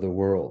of the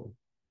world,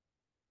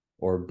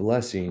 or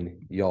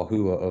blessing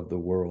Yahuah of the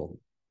world.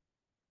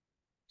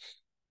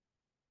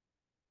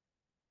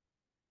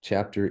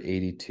 Chapter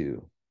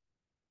 82.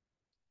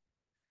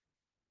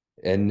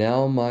 And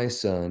now, my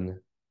son,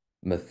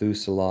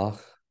 Methuselah,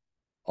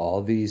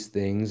 all these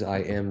things I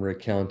am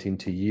recounting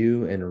to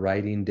you and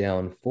writing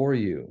down for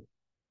you.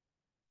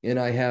 And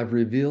I have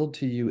revealed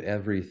to you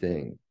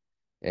everything,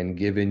 and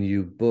given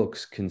you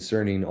books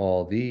concerning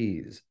all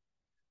these.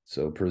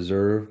 So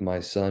preserve, my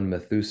son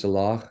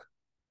Methuselah,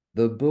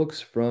 the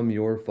books from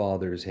your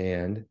father's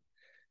hand,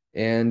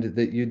 and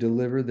that you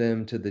deliver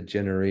them to the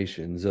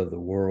generations of the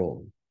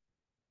world.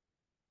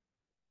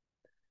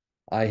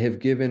 I have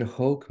given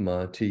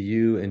Chokmah to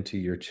you and to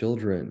your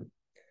children,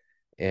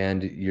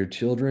 and your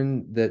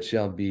children that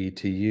shall be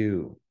to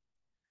you,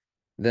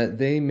 that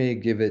they may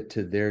give it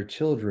to their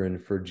children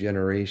for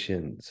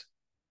generations,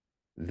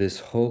 this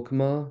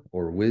Chokmah,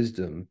 or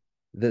wisdom,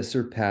 that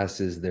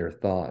surpasses their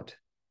thought.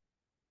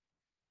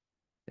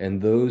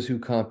 And those who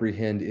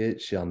comprehend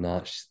it shall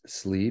not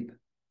sleep,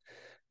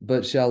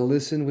 but shall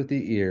listen with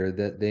the ear,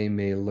 that they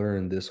may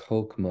learn this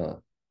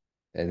Chokmah,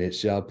 and it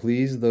shall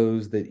please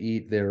those that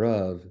eat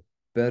thereof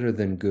better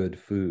than good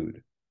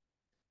food.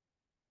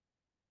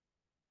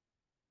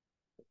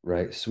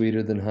 Right?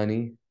 Sweeter than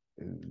honey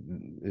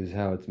is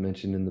how it's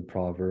mentioned in the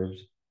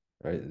Proverbs.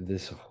 Right?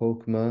 This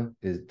Chokmah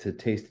is to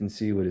taste and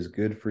see what is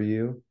good for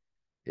you.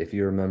 If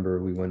you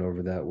remember, we went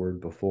over that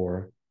word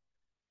before.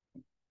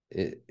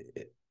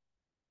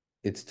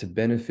 It's to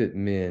benefit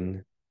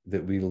men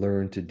that we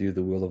learn to do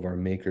the will of our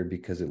Maker,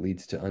 because it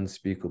leads to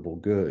unspeakable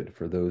good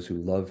for those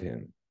who love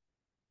him.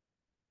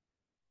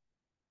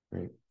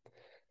 Right?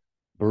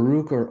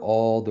 Baruch are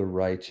all the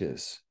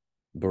righteous.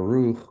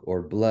 Baruch,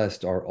 or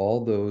blessed, are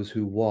all those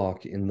who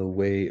walk in the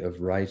way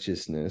of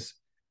righteousness,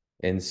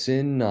 and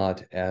sin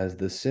not as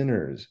the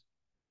sinners,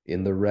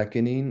 in the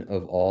reckoning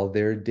of all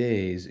their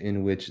days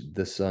in which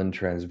the sun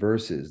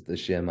transverses the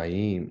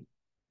Shemayim,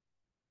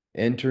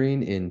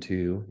 entering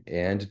into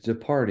and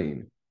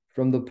departing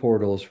from the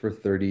portals for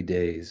 30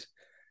 days,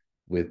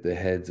 with the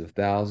heads of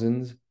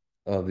thousands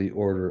of the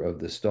order of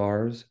the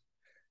stars,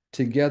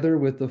 together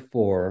with the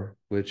 4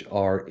 which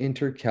are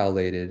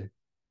intercalated,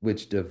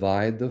 which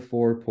divide the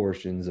 4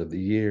 portions of the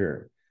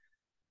year,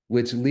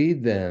 which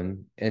lead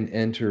them and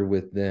enter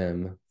with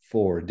them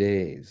 4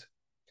 days.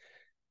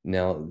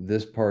 Now,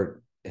 this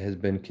part has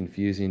been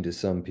confusing to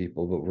some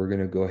people, but we're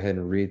going to go ahead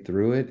and read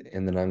through it,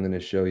 and then I'm going to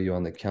show you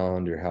on the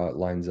calendar how it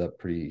lines up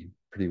pretty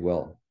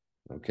well,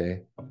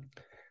 okay,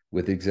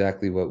 with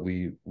exactly what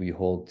we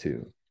hold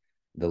to.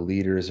 The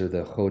leaders are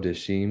the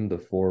Chodeshim, the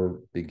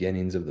 4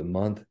 beginnings of the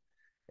month,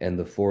 and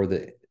the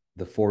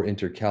 4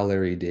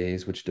 intercalary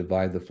days, which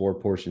divide the 4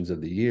 portions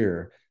of the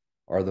year,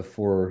 are the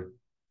 4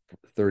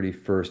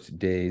 31st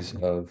days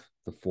of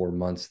the 4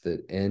 months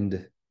that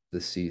end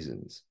the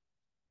seasons.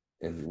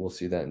 And we'll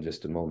see that in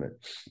just a moment.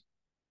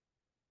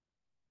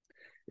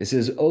 It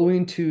says,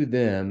 owing to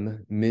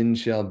them, men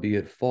shall be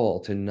at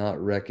fault, and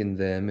not reckon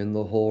them in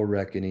the whole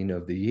reckoning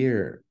of the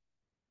year.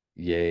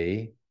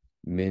 Yea,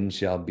 men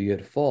shall be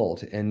at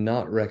fault, and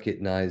not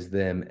recognize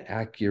them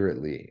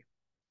accurately.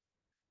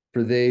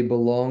 For they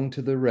belong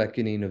to the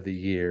reckoning of the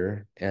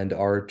year, and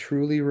are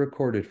truly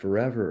recorded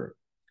forever,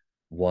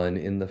 one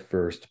in the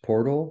 1st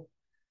portal,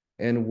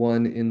 and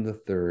one in the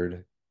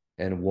 3rd,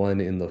 and one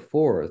in the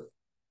 4th,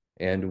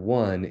 and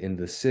one in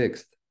the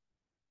 6th.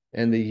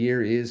 And the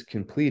year is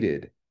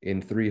completed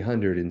in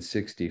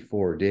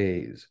 364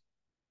 days.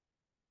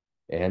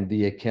 And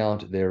the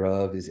account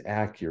thereof is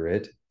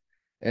accurate,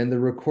 and the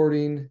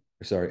recorded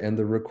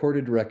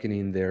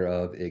reckoning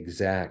thereof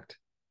exact.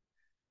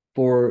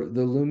 For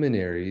the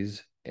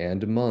luminaries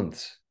and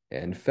months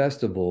and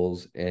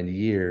festivals and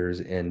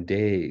years and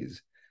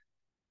days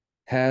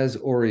has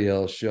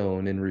Oriel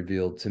shown and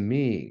revealed to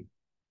me,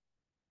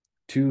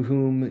 to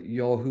whom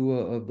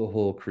Yahuah of the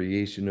whole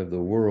creation of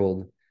the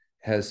world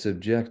has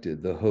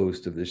subjected the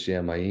host of the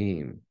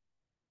Shamayim.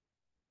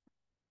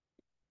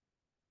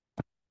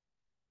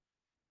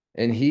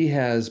 And he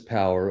has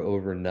power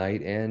over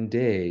night and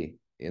day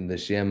in the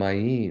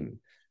Shamayim,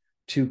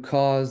 to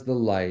cause the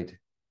light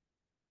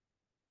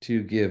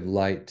to give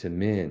light to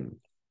men,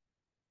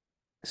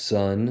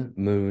 sun,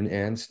 moon,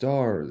 and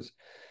stars,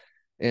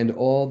 and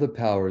all the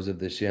powers of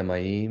the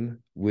Shamayim,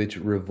 which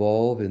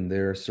revolve in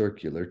their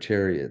circular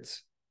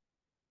chariots.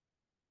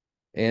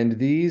 And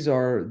these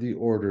are the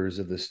orders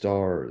of the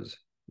stars,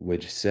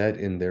 which set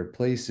in their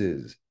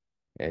places,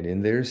 and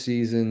in their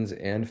seasons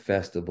and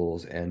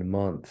festivals and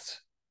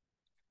months.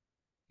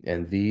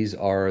 And these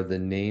are the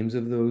names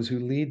of those who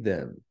lead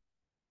them,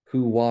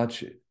 who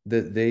watch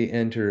that they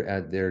enter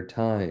at their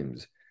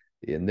times,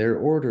 in their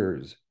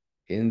orders,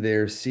 in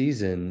their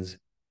seasons,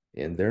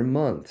 in their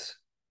months,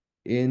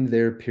 in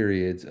their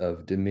periods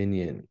of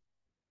dominion,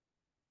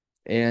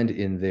 and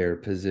in their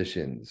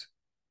positions.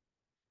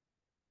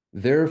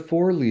 Their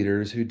 4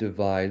 leaders who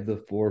divide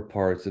the 4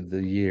 parts of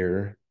the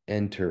year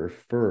enter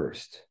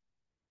first.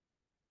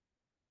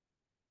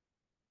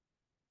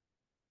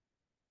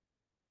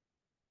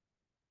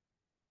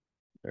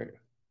 All right.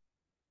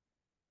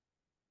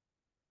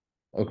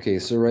 Okay,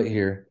 so right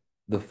here,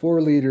 the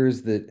 4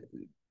 leaders that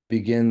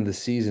begin the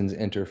seasons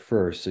enter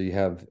first. So you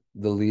have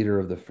the leader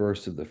of the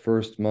 1st of the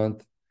 1st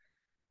month,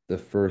 the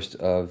 1st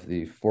of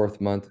the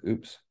 4th month.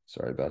 Oops,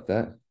 sorry about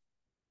that.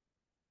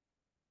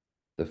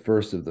 The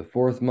 1st of the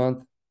 4th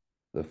month,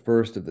 the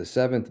 1st of the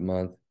 7th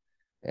month,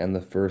 and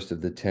the 1st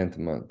of the 10th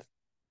month.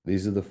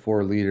 These are the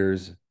 4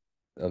 leaders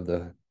of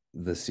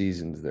the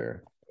seasons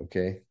there,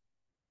 okay?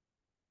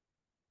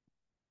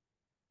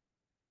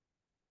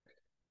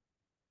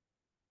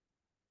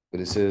 But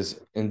it says,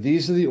 and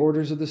these are the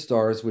orders of the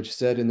stars which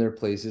set in their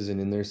places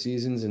and in their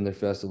seasons, in their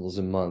festivals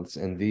and months.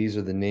 And these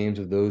are the names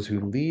of those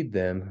who lead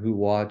them, who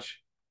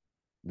watch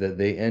that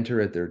they enter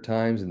at their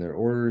times, in their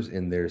orders,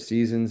 in their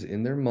seasons,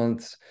 in their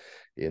months,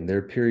 in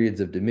their periods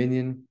of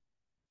dominion,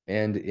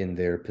 and in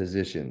their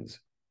positions.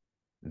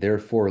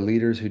 Therefore,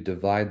 leaders who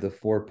divide the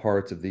 4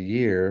 parts of the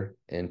year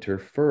enter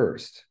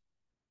first.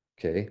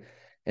 Okay.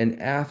 And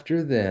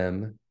after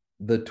them,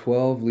 the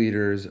 12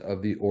 leaders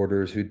of the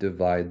orders who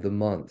divide the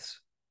months.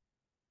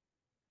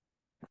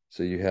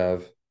 So you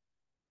have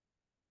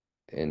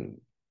the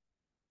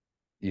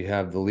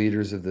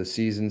leaders of the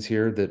seasons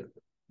here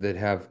that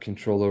have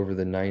control over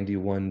the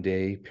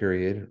 91-day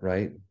period,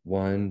 right?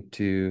 1,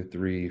 2,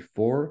 3,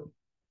 4.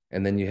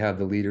 And then you have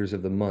the leaders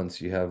of the months.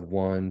 You have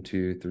 1,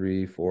 2,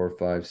 3, 4,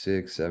 5,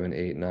 6, 7,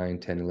 8, 9,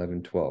 10,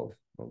 11, 12.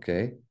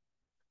 Okay.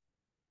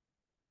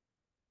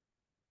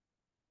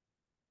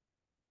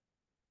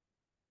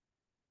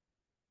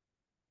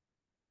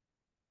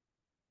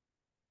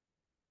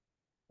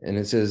 And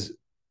it says,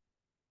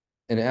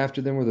 and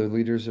after them were the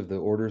leaders of the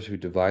orders who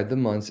divide the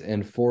months,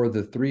 and for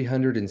the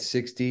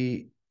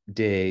 360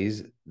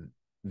 days,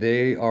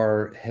 they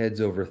are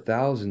heads over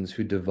thousands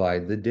who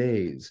divide the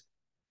days.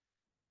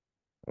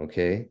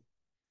 Okay.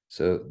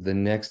 So the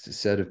next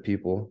set of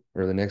people,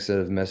 or the next set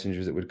of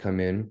messengers that would come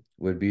in,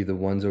 would be the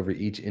ones over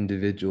each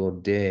individual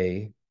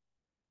day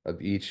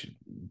of each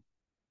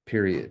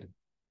period.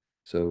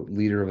 So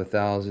leader of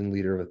 1,000,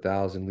 leader of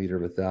 1,000, leader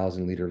of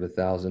 1,000, leader of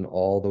 1,000,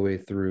 all the way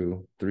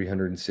through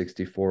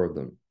 364 of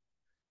them.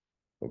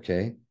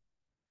 Okay.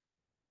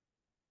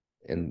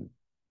 And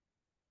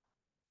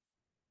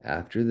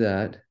after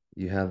that,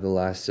 you have the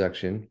last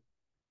section.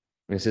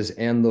 And it says,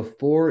 and the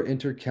 4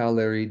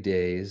 intercalary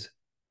days,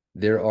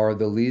 there are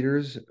the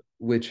leaders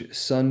which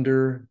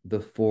sunder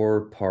the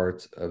 4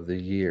 parts of the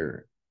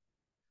year.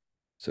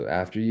 So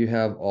after you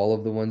have all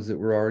of the ones that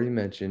were already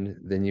mentioned,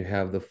 then you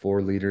have the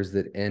 4 leaders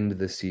that end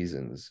the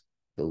seasons.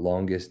 The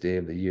longest day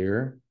of the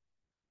year,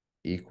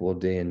 equal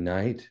day and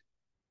night,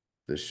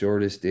 the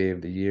shortest day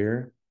of the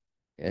year,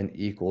 and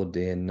equal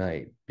day and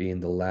night,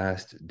 being the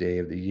last day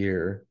of the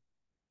year.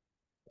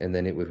 And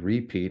then it would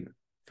repeat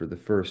for the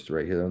first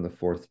right here on the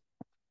 4th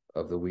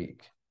of the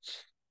week.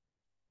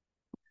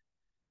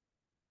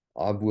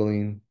 I'm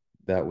willing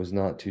that was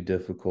not too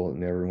difficult,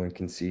 and everyone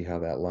can see how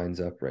that lines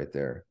up right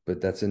there.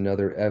 But that's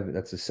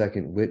that's a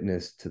second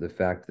witness to the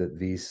fact that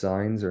these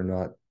signs are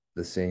not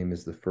the same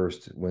as the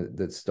first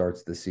that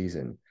starts the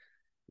season.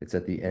 It's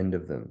at the end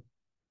of them.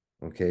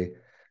 Okay.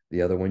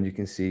 The other one you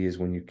can see is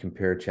when you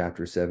compare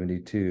chapter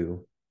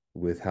 72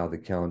 with how the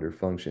calendar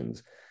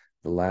functions.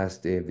 The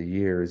last day of the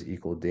year is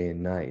equal day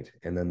and night,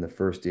 and then the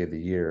first day of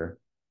the year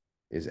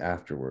is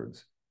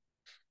afterwards.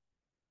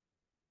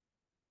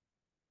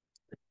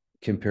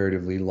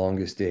 Comparatively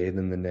longest day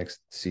than the next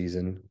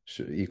season,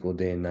 equal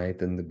day and night,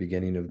 than the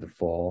beginning of the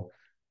fall,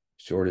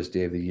 shortest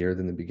day of the year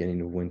than the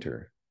beginning of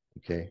winter.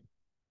 Okay.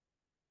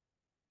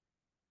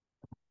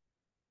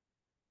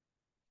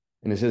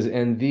 And it says,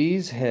 and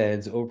these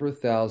heads over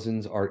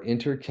thousands are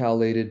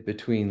intercalated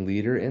between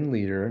leader and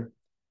leader,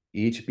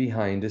 each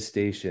behind a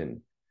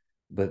station,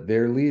 but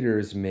their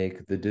leaders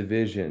make the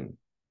division.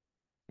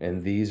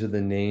 And these are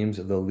the names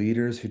of the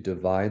leaders who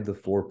divide the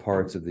 4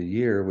 parts of the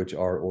year, which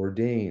are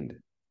ordained: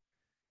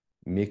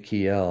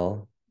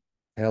 Michael,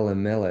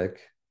 Elimelech,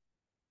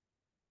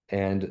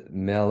 and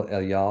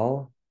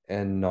Mel-Elial,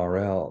 and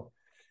Narel.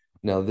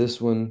 Now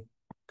this one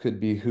could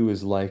be who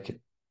is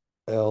like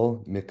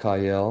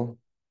Michael.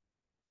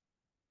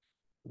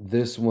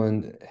 This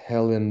one,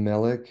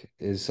 Elimelech,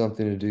 is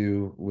something to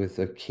do with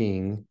a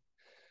king.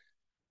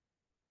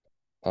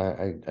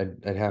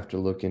 I'd have to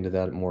look into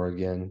that more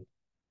again.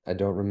 I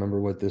don't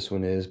remember what this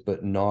one is,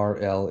 but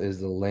Nar-El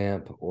is the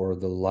lamp or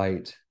the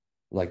light,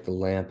 like the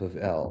lamp of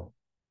El.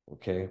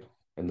 Okay.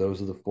 And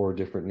those are the 4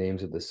 different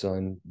names of the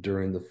sun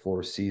during the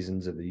 4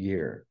 seasons of the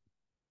year.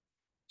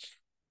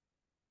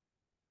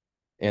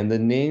 And the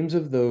names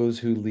of those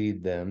who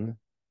lead them: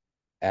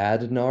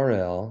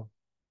 Adnarel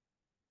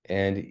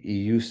and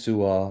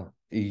Eususael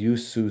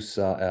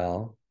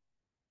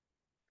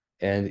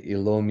and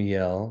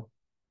Elomiel.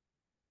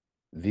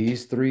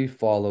 These 3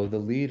 follow the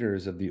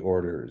leaders of the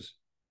orders.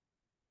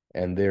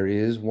 And there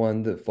is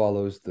one that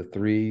follows the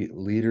 3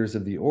 leaders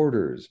of the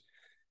orders,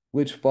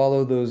 which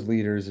follow those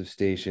leaders of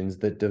stations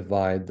that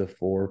divide the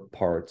 4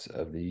 parts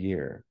of the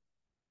year.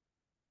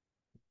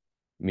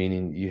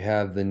 Meaning you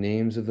have the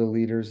names of the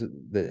leaders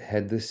that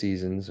head the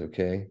seasons,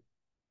 okay?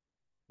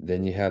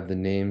 Then you have the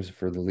names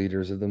for the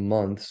leaders of the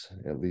months,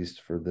 at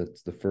least for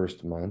the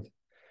first month.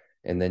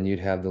 And then you'd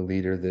have the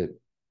leader that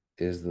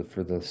is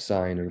for the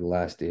sign or the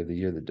last day of the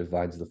year that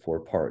divides the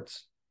 4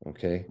 parts,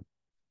 okay?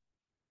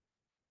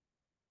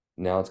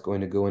 Now it's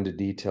going to go into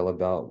detail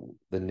about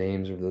the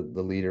names of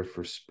the leader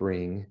for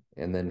spring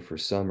and then for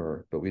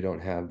summer, but we don't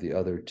have the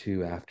other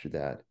 2 after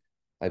that.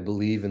 I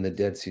believe in the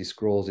Dead Sea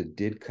Scrolls it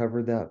did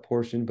cover that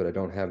portion, but I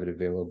don't have it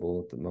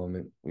available at the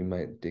moment. We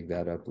might dig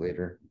that up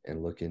later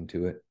and look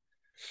into it.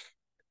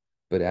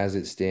 But as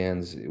it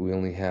stands, we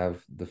only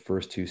have the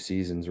first 2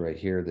 seasons right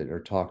here that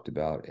are talked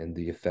about and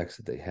the effects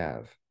that they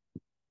have.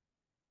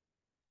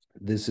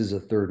 This is a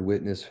third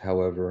witness,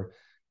 however,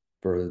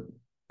 for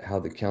how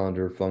the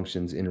calendar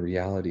functions in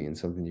reality and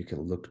something you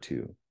can look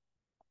to.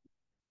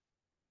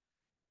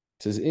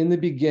 It says, in the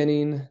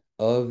beginning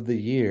of the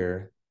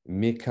year,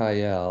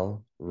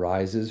 Michael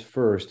rises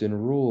first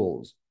and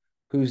rules,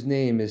 whose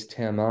name is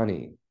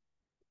Tamani,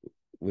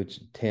 which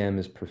Tam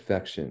is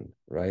perfection,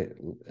 right?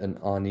 And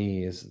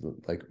Ani is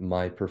like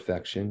my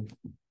perfection.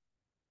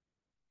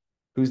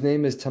 Whose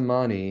name is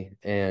Tamani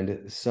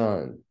and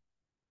son.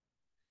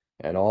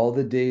 And all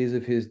the days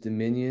of his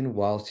dominion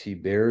whilst he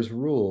bears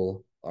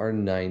rule are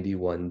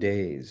 91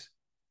 days.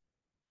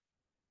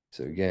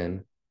 So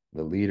again,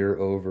 the leader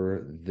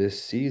over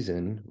this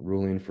season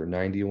ruling for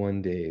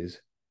 91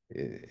 days,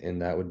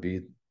 and that would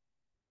be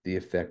the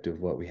effect of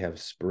what we have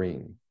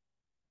spring.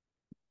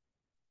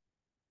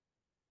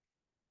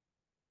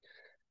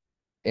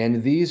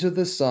 And these are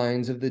the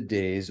signs of the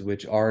days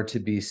which are to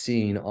be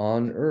seen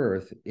on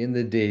earth in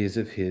the days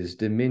of his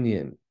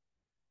dominion: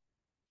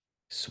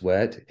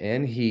 sweat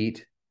and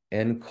heat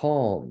and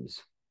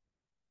calms,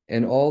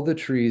 and all the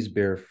trees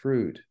bear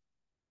fruit,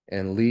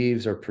 and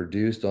leaves are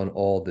produced on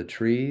all the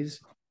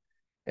trees,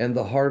 and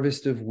the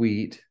harvest of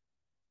wheat,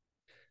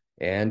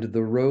 and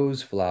the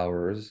rose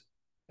flowers,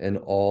 and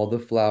all the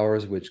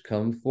flowers which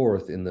come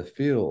forth in the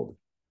field.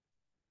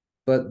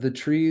 But the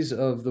trees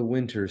of the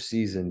winter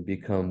season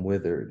become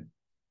withered.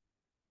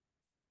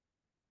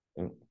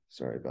 Oh,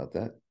 sorry about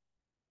that.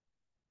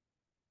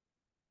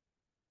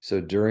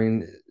 So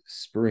during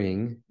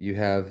spring, you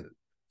have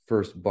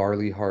first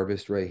barley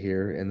harvest right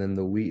here, and then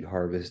the wheat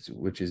harvest,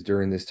 which is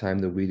during this time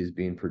the wheat is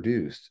being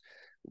produced.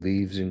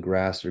 Leaves and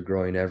grass are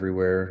growing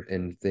everywhere,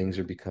 and things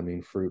are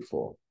becoming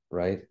fruitful,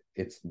 right?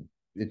 It's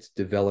it's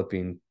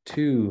developing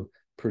to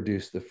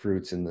produce the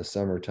fruits in the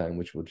summertime,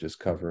 which we'll just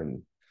cover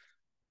in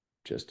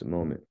just a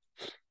moment.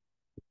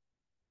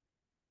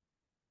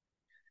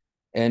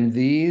 And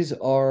these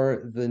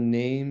are the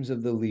names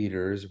of the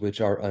leaders which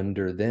are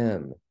under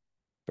them: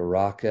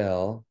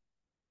 Barakael,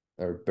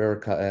 or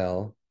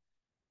Berkael,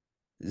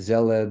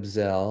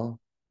 Zelebzel,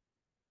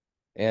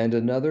 and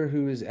another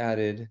who is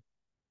added,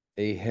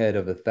 a head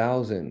of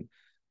 1,000,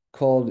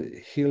 called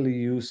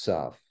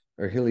Hiliusaf,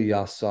 or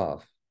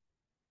Hiliasaph,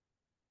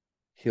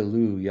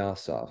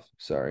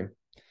 sorry.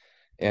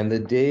 And the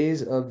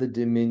days of the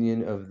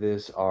dominion of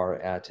this are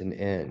at an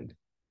end.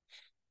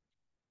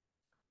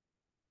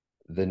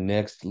 The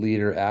next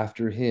leader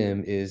after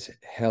him is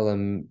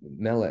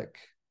Helamelech,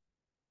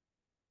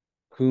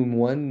 whom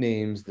one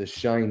names the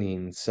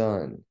shining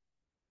sun.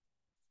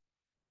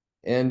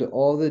 And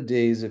all the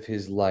days of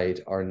his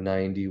light are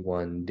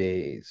 91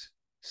 days.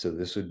 So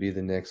this would be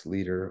the next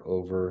leader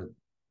over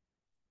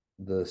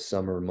the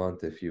summer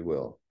month, if you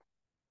will.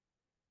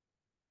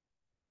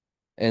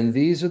 And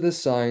these are the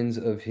signs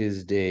of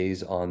his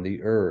days on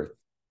the earth: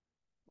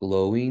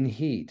 glowing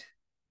heat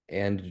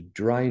and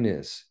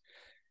dryness,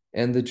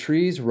 and the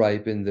trees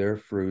ripen their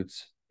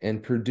fruits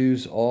and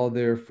produce all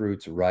their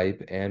fruits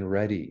ripe and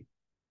ready,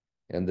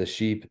 and the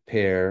sheep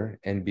pair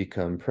and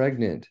become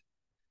pregnant,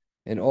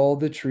 and all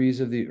the trees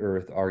of the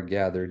earth are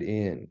gathered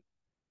in,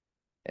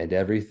 and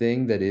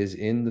everything that is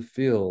in the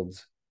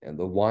fields and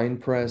the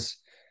winepress,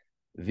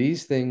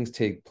 these things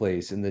take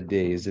place in the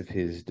days of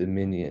his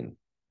dominion.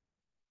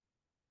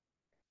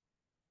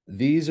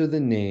 These are the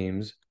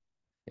names,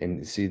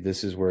 and see,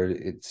 this is where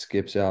it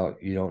skips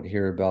out. You don't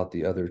hear about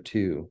the other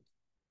two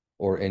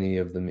or any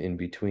of them in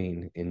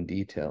between in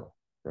detail,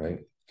 right?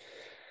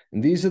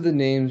 And these are the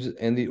names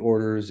and the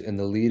orders and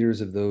the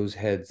leaders of those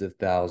heads of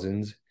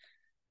thousands: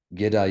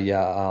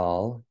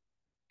 Gedayaal,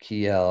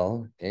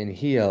 Kiel, and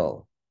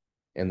Hiel.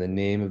 And the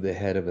name of the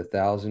head of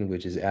 1,000,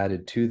 which is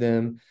added to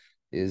them,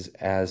 is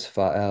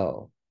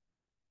Asphael.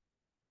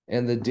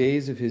 And the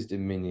days of his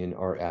dominion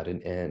are at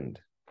an end.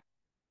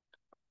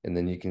 And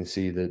then you can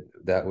see that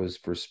that was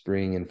for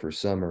spring and for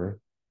summer,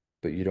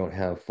 but you don't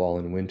have fall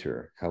and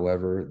winter.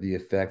 However, the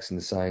effects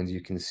and signs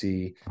you can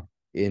see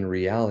in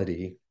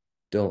reality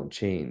don't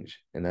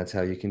change. And that's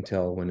how you can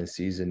tell when a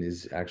season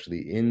is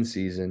actually in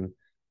season,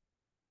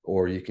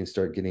 or you can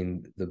start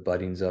getting the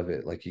buddings of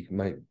it. Like you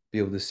might be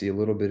able to see a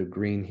little bit of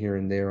green here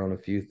and there on a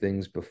few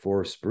things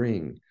before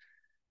spring,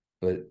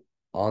 but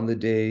on the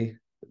day,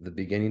 the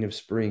beginning of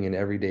spring and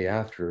every day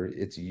after,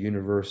 it's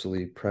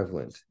universally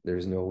prevalent.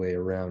 There's no way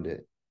around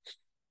it.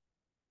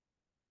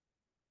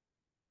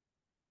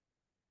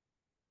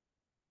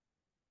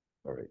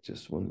 All right,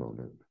 just one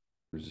moment.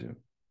 Resume.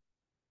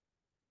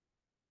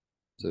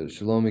 So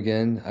shalom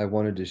again. I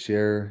wanted to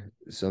share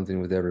something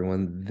with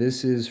everyone.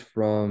 This is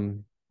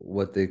from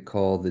what they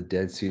call the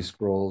Dead Sea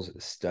Scrolls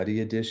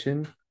Study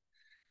Edition.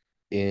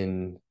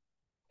 In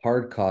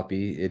hard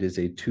copy, it is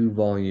a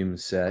 2-volume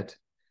set,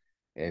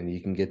 and you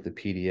can get the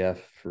PDF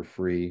for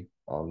free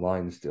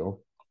online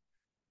still,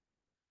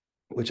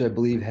 which I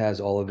believe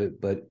has all of it,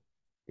 but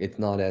it's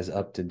not as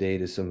up to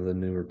date as some of the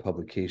newer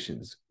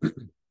publications.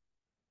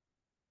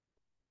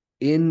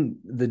 In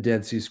the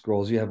Dead Sea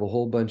Scrolls, you have a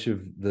whole bunch of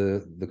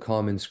the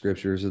common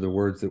scriptures, or the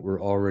words that were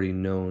already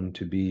known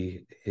to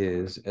be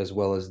his, as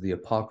well as the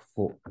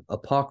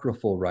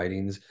apocryphal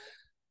writings,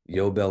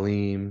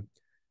 Yobelim,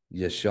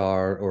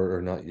 Yashar,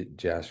 or not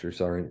Jasher,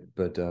 sorry,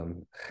 but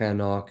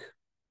Chanok,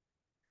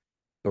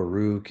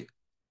 Baruch,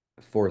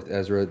 4th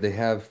Ezra. They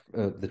have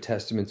the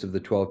testaments of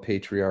the 12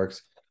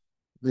 patriarchs.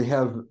 They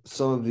have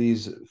some of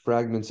these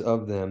fragments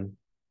of them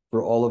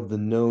for all of the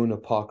known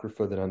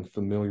apocrypha that I'm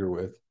familiar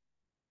with.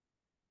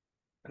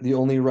 The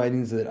only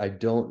writings that I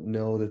don't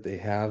know that they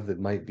have that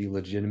might be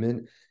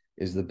legitimate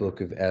is the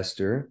book of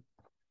Esther.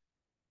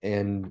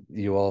 And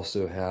you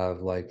also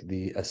have like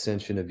the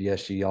Ascension of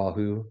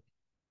Yeshayahu,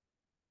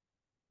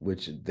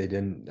 which they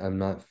didn't, I'm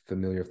not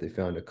familiar if they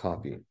found a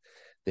copy.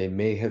 They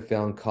may have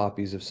found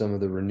copies of some of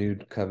the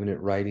renewed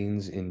covenant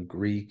writings in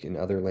Greek and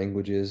other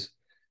languages,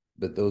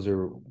 but those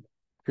are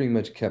pretty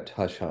much kept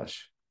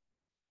hush-hush.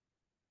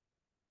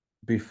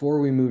 Before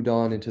we moved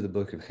on into the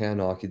book of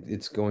Enoch,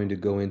 it's going to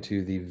go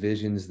into the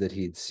visions that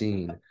he'd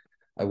seen.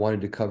 I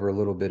wanted to cover a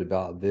little bit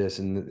about this,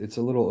 and it's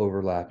a little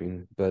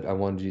overlapping, but I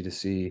wanted you to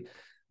see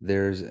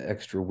there's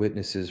extra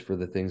witnesses for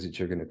the things that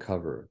you're going to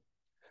cover.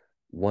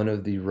 One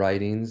of the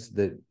writings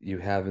that you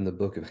have in the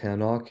book of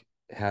Enoch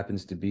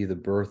happens to be the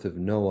birth of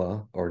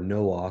Noah, or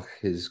Noach,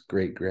 his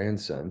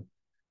great-grandson,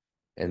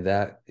 and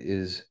that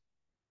is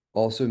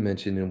also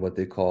mentioned in what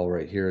they call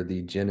right here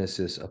the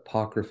Genesis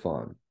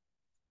Apocryphon,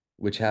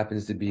 which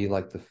happens to be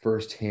like the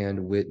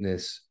firsthand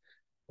witness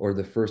or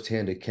the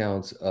firsthand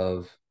accounts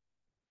of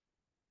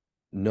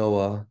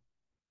Noah,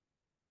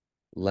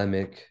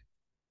 Lamech,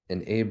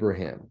 and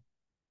Abraham.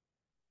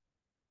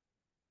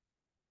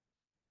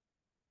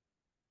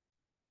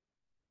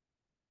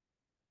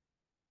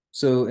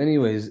 So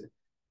anyways,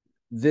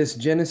 this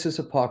Genesis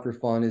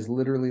Apocryphon is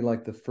literally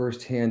like the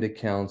firsthand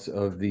accounts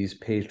of these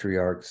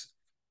patriarchs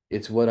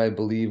It's what I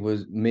believe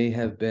may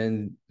have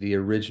been the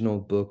original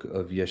book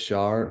of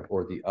Yashar,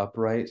 or the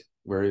Upright,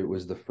 where it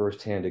was the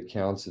firsthand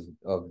accounts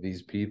of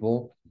these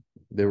people.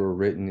 They were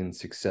written in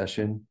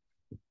succession.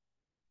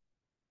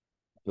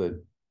 But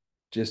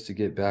just to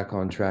get back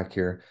on track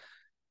here,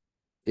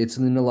 it's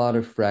in a lot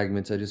of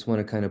fragments. I just want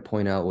to kind of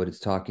point out what it's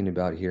talking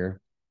about here.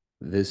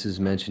 This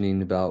is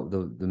mentioning about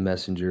the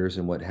messengers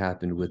and what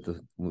happened with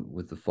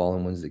the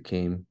fallen ones that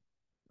came.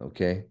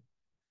 Okay.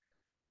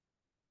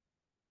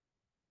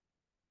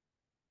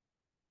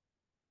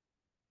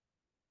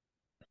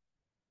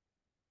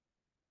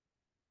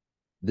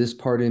 This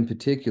part in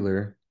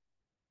particular,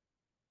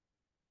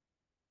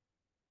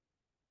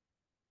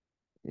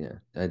 yeah,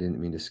 I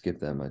didn't mean to skip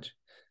that much.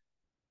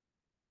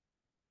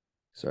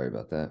 Sorry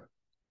about that.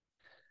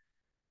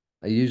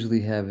 I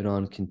usually have it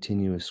on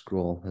continuous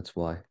scroll. That's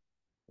why.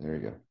 There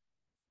you go.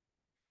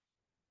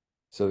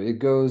 So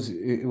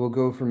it will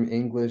go from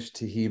English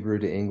to Hebrew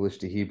to English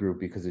to Hebrew,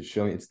 because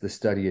it's the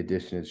study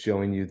edition. It's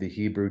showing you the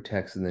Hebrew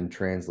text and then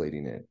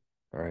translating it.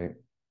 All right.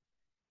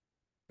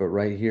 But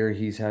right here,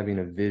 he's having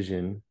a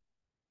vision,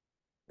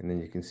 and then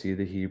you can see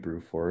the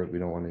Hebrew for it. We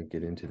don't want to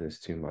get into this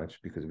too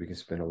much because we can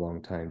spend a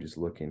long time just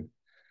looking,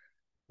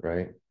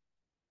 right?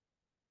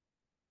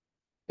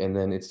 And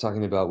then it's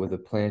talking about with the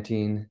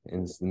planting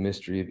and the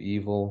mystery of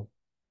evil.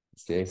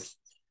 Okay.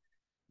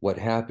 What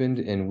happened,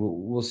 and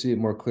we'll see it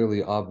more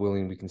clearly, ob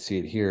willing, we can see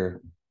it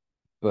here.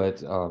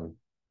 But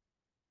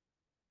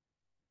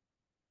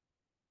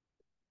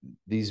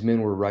these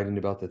men were writing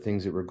about the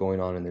things that were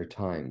going on in their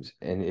times.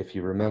 And if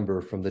you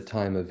remember from the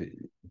time of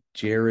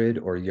Jared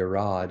or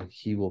Yarad,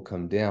 he will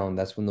come down.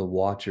 That's when the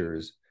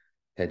Watchers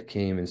had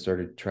came and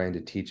started trying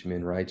to teach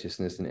men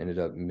righteousness, and ended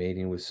up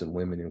mating with some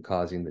women and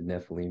causing the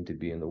Nephilim to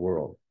be in the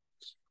world.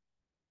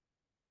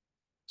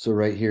 So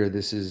right here,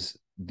 this is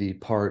the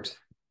part,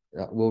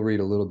 we'll read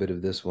a little bit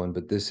of this one,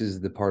 but this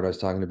is the part I was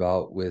talking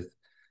about with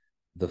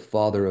the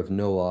father of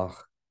Noach,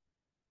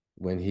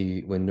 when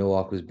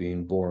Noach was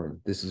being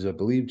born. This is, I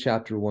believe,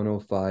 chapter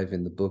 105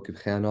 in the book of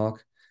Chanok,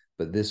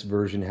 but this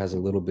version has a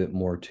little bit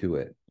more to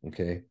it.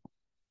 Okay.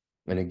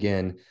 And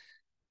again,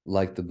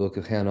 like the book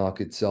of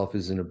Hanok itself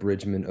is an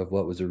abridgment of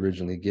what was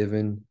originally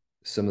given.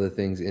 Some of the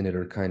things in it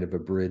are kind of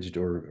abridged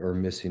or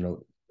missing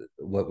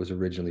what was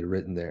originally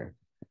written there.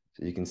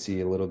 So you can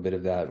see a little bit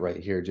of that right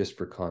here, just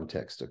for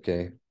context.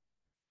 Okay.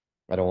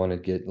 I don't want to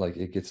get like,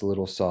 it gets a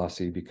little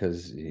saucy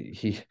because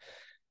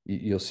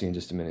you'll see in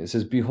just a minute. It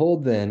says,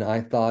 behold, then I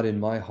thought in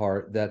my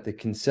heart that the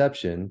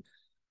conception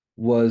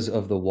was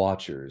of the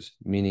Watchers,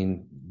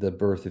 meaning the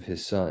birth of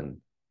his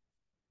son.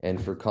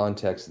 And for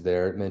context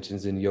there, it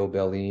mentions in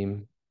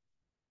Yobelim,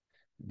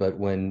 but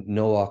when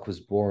Noach was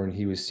born,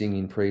 he was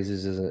singing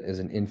praises as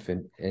an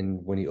infant. And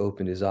when he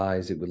opened his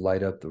eyes, it would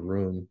light up the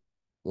room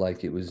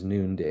like it was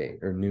noonday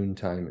or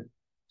noontime.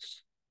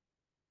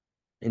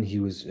 And he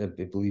was, I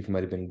believe he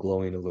might have been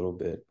glowing a little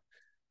bit.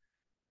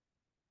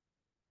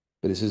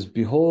 But it says,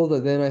 behold,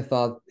 then I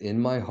thought in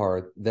my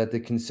heart that the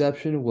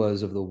conception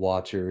was of the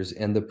Watchers,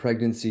 and the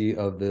pregnancy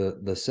of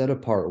the set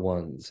apart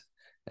ones,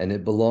 and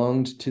it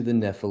belonged to the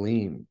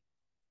Nephilim.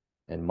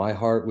 And my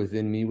heart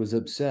within me was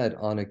upset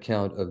on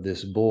account of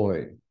this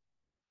boy.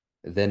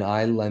 Then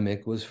I,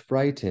 Lamech, was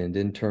frightened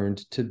and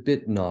turned to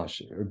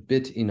Bitnosh, or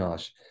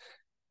Bit-Enosh,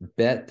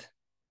 Bet,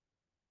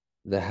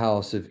 the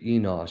house of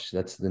Enosh.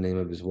 That's the name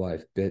of his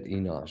wife,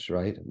 Bet-Enosh,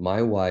 right?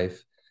 My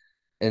wife,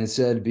 and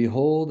said,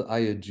 behold, I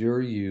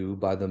adjure you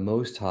by the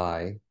Most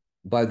High,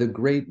 by the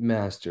great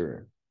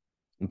Master,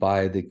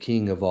 by the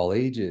King of all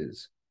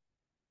ages.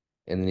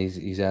 And then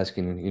he's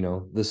asking,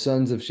 the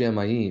sons of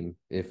Shemaim,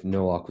 if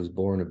Noach was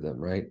born of them,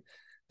 right?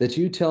 That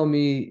you tell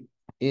me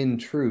in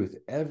truth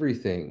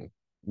everything,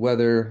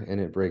 whether,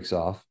 and it breaks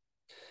off,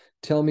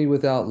 tell me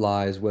without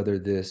lies whether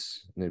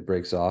this, and it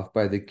breaks off,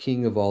 by the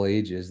King of all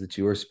ages, that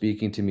you are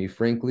speaking to me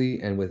frankly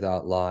and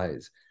without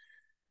lies.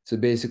 So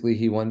basically,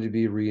 he wanted to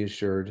be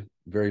reassured,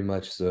 very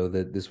much so,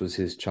 that this was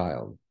his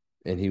child,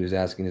 and he was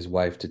asking his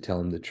wife to tell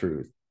him the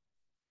truth.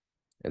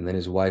 And then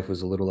his wife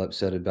was a little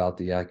upset about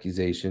the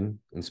accusation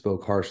and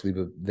spoke harshly,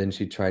 but then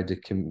she tried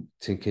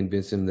to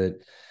convince him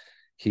that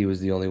he was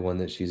the only one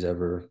that she's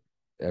ever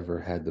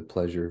had the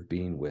pleasure of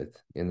being with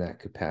in that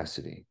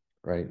capacity,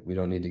 right? We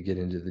don't need to get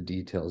into the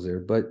details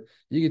there, but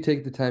you can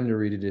take the time to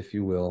read it if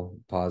you will.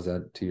 Pause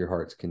that to your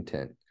heart's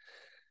content.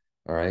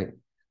 All right.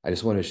 I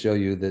just want to show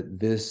you that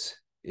this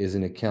is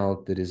an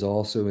account that is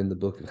also in the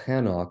book of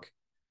Hanok.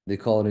 They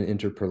call it an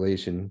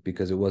interpolation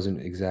because it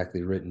wasn't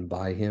exactly written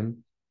by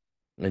him.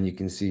 And you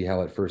can see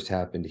how it first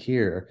happened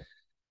here.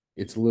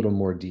 It's a little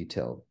more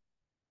detailed.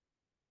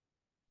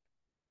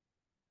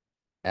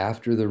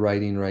 After the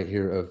writing right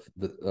here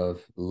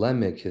of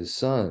Lamech, his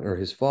son or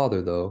his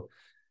father, though,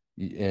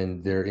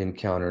 and their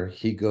encounter,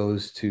 he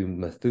goes to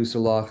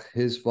Methuselah,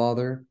 his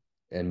father,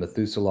 and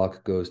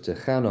Methuselah goes to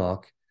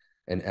Hanok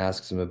and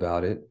asks him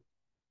about it.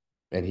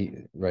 And he,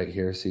 right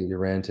here, see, he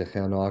ran to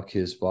Hanok,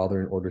 his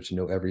father, in order to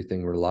know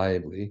everything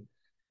reliably.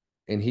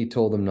 And he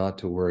told him not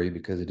to worry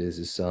because it is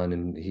his son,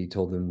 and he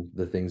told him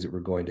the things that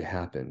were going to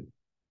happen,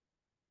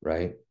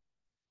 right?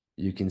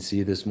 You can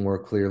see this more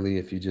clearly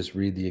if you just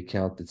read the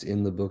account that's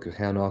in the book of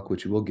Enoch,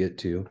 which we'll get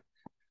to.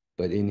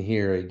 But in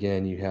here,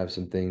 again, you have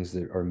some things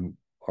that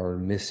are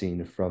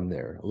missing from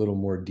there, a little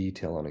more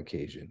detail on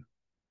occasion.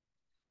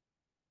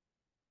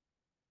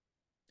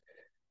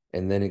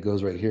 And then it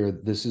goes right here.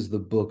 This is the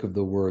book of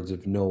the words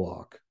of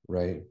Noach,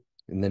 right?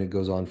 And then it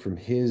goes on from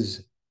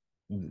his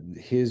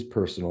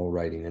personal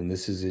writing, and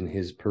this is in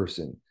his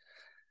person.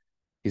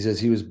 He says,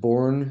 he was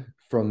born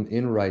from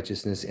in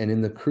righteousness, and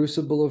in the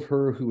crucible of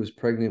her who was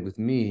pregnant with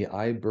me,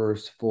 I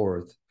burst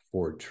forth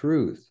for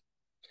truth.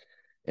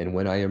 And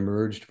when I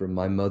emerged from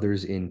my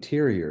mother's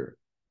interior,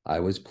 I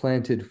was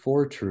planted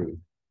for truth.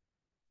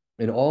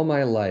 In all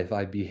my life,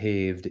 I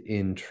behaved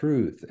in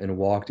truth and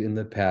walked in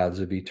the paths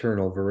of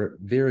eternal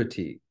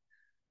verity.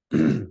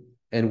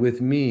 And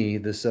with me,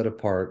 the set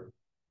apart,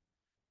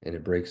 and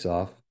it breaks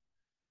off.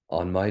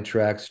 On my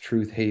tracks,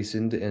 truth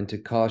hastened, and to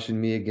caution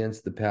me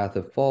against the path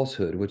of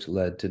falsehood, which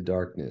led to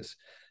darkness.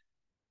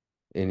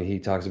 And he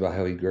talks about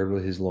how he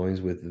girded his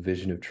loins with the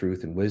vision of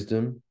truth and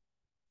wisdom,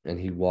 and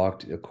he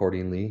walked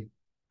accordingly.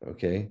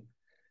 Okay.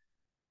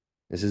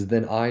 It says,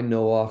 then I,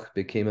 Noach,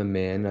 became a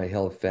man. I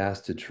held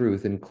fast to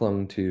truth and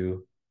clung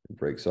to, it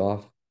breaks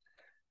off.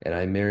 And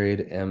I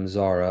married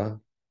Amzara.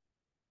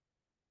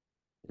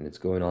 And it's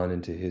going on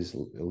into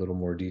a little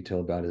more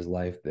detail about his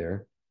life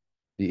there.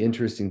 The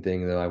interesting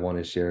thing that I want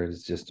to share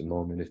is just a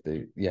moment.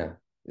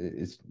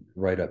 It's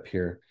right up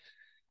here.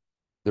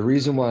 The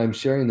reason why I'm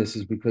sharing this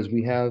is because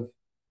we have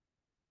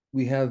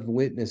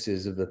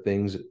witnesses of the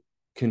things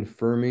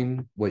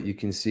confirming what you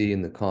can see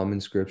in the common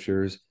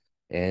scriptures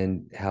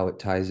and how it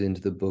ties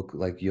into the book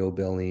like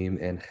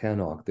Yobelim and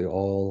Chanok. They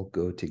all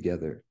go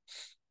together.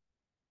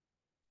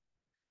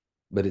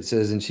 But it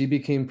says, and she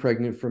became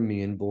pregnant from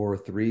me and bore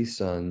 3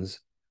 sons.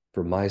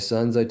 For my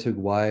sons I took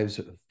wives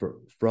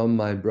from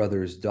my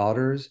brother's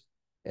daughters,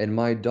 and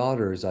my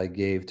daughters I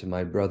gave to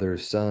my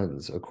brother's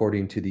sons,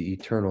 according to the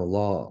eternal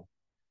law.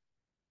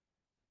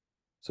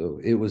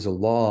 So it was a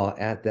law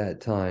at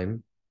that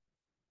time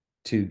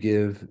to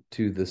give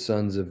to the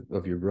sons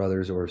of your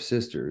brothers or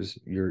sisters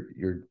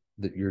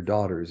your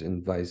daughters,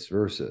 and vice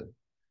versa.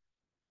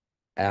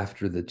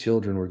 After the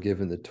children were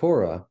given the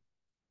Torah,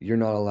 you're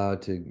not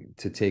allowed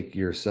to take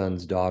your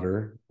son's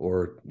daughter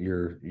or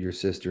your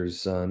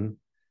sister's son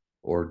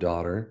or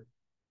daughter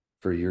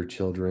for your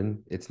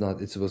children. It's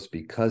supposed to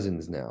be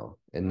cousins now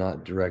and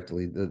not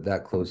directly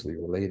that closely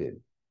related.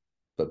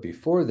 But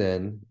before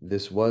then,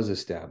 this was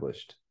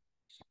established.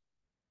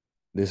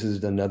 This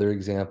is another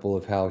example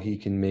of how he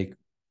can make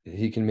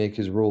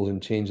his rules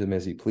and change them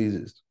as he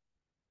pleases,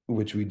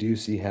 which we do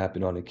see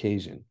happen on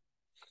occasion.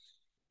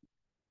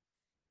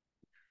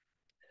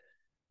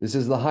 This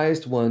is the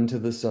highest one to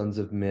the sons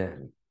of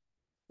men.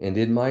 And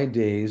in my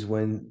days,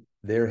 when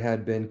there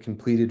had been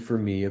completed for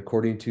me,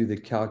 according to the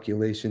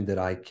calculation that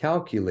I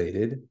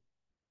calculated,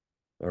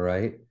 all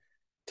right,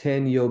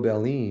 10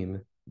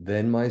 Yobelim,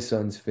 then my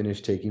sons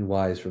finished taking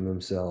wives from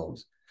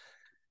themselves.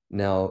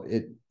 Now,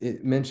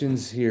 it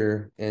mentions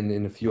here and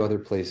in a few other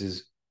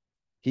places,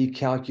 he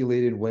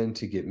calculated when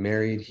to get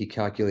married, he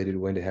calculated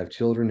when to have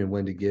children and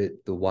when to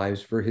get the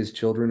wives for his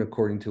children,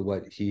 according to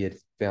what he had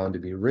found to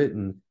be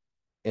written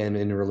and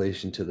in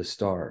relation to the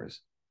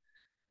stars.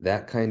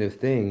 That kind of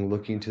thing,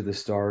 looking to the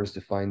stars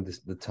to find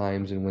the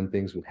times and when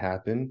things would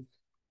happen,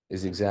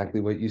 is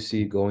exactly what you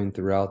see going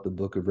throughout the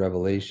book of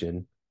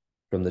Revelation,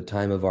 from the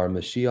time of our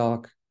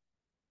Mashiach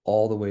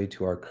all the way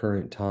to our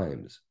current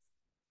times.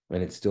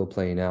 And it's still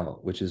playing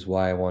out, which is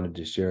why I wanted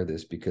to share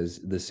this,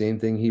 because the same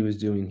thing he was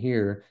doing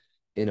here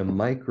in a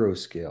micro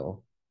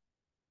scale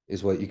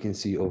is what you can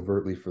see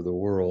overtly for the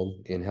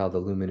world in how the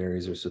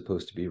luminaries are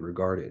supposed to be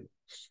regarded.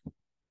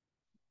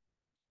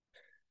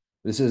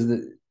 This is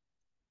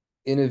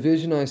in a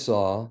vision I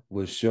saw,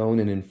 was shown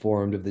and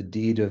informed of the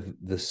deed of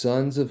the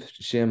sons of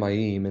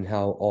Shemaim, and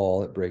how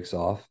all, it breaks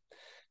off,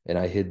 and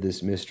I hid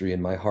this mystery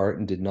in my heart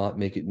and did not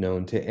make it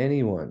known to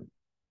anyone.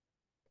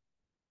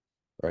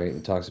 Right?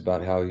 It talks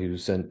about how he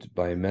was sent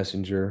by a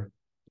messenger,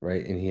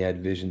 right? And he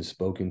had visions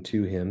spoken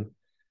to him,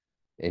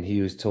 and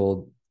he was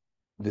told,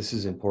 this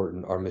is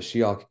important, our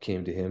Mashiach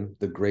came to him,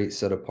 the great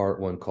set apart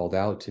one called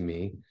out to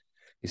me.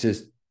 He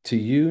says, to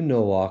you,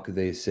 Noach,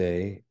 they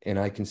say, and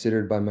I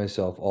considered by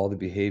myself all the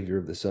behavior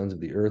of the sons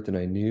of the earth, and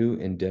I knew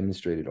and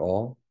demonstrated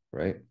all,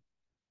 right?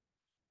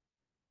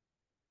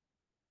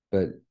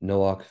 But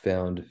Noach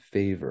found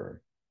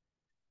favor.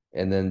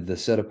 And then the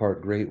set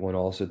apart great one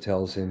also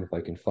tells him, if I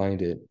can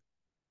find it,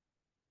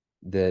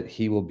 that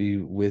he will be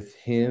with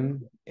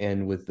him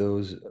and with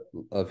those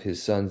of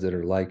his sons that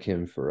are like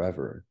him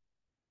forever.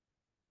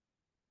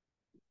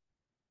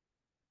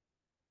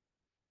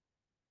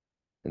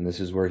 And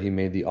this is where he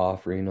made the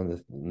offering on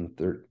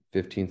the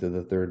 15th of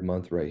the 3rd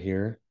month right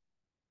here.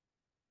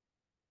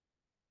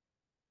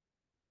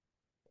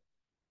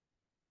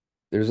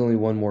 There's only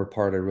one more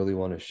part I really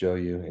want to show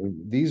you.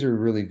 And these are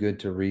really good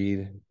to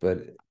read, but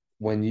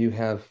when you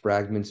have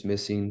fragments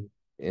missing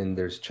and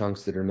there's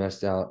chunks that are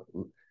messed out,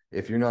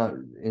 if you're not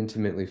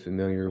intimately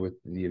familiar with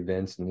the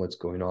events and what's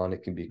going on,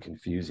 it can be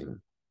confusing.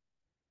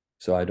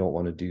 So I don't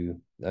want to do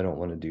I don't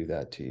want to do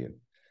that to you.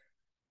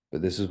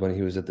 But this is when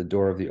he was at the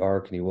door of the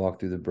ark and he walked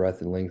through the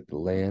breadth and length of the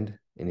land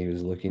and he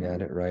was looking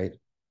at it, right?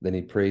 Then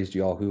he praised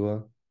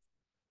Yahuah.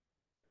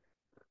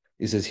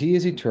 He says, he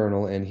is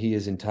eternal and he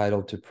is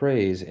entitled to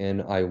praise.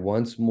 And I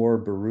once more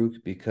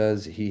Baruch,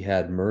 because he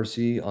had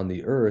mercy on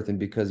the earth and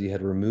because he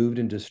had removed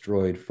and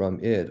destroyed from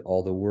it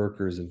all the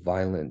workers of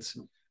violence,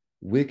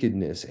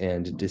 wickedness,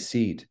 and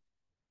deceit.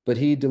 But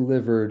he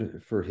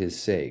delivered for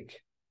his sake.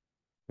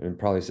 And it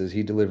probably says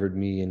he delivered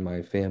me and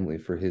my family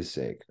for his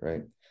sake,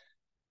 right?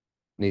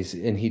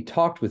 And he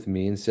talked with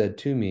me and said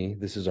to me,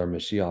 this is our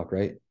Mashiach,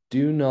 right?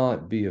 Do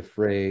not be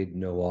afraid,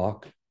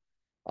 Noach.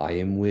 I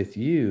am with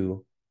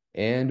you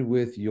and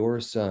with your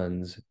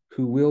sons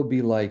who will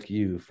be like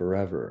you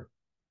forever,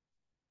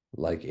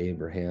 like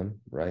Abraham,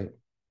 right?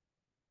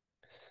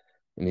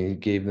 And he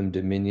gave them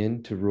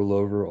dominion to rule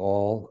over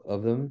all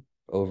of them,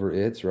 over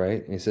its,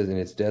 right? And he says, in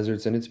its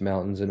deserts and its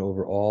mountains and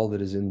over all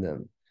that is in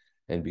them.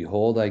 And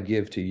behold, I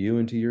give to you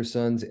and to your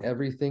sons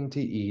everything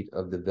to eat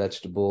of the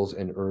vegetables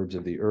and herbs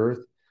of the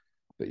earth,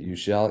 but you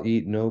shall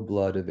eat no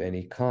blood of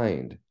any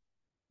kind.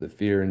 The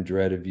fear and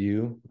dread of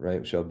you,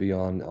 right, shall be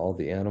on all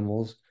the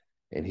animals.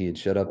 And he had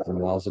shut up the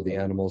mouths of the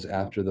animals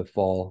after the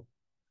fall.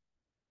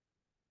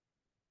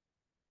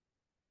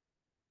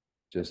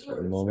 Just for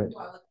a moment.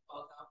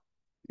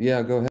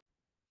 Yeah, go ahead.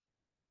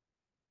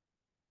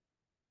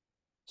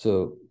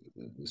 So,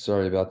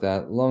 sorry about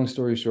that. Long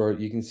story short,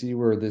 you can see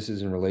where this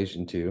is in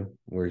relation to,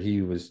 where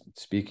he was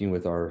speaking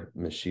with our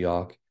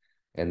Mashiach,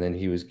 and then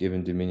he was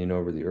given dominion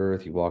over the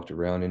earth. He walked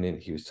around in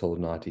it. He was told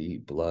not to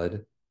eat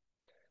blood,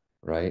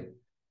 right?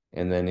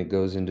 And then it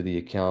goes into the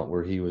account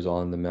where he was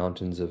on the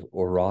mountains of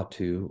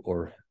Oratu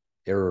or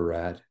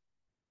Ararat,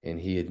 and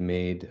he had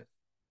made,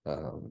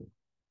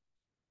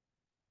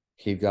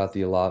 he got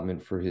the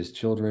allotment for his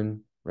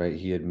children, right?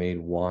 He had made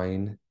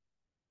wine.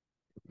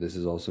 This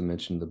is also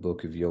mentioned in the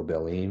book of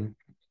Yobelim.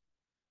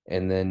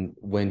 And then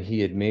when he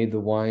had made the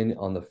wine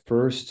on the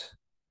first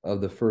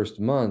of the first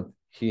month,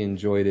 he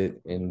enjoyed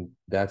it. And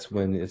that's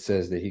when it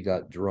says that he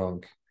got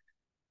drunk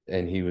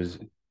and he was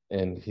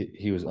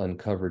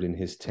uncovered in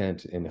his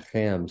tent, and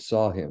Ham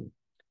saw him.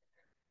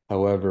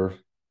 However,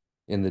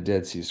 in the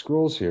Dead Sea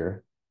Scrolls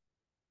here,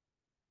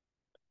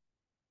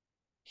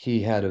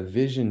 he had a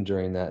vision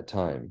during that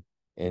time,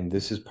 and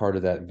this is part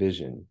of that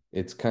vision.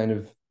 It's kind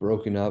of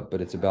broken up,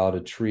 but it's about a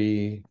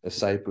tree, a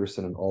cypress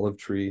and an olive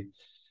tree,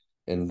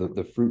 and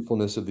the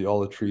fruitfulness of the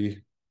olive tree,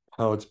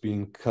 how it's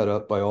being cut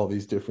up by all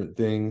these different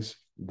things,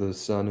 the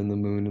sun and the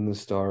moon and the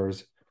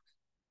stars,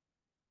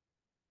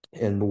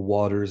 and the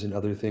waters and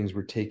other things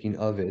were taking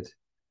of it.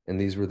 And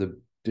these were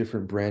the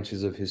different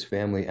branches of his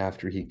family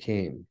after he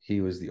came. He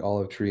was the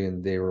olive tree,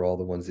 and they were all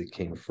the ones that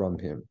came from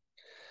him.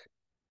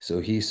 So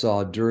he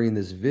saw during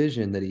this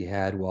vision that he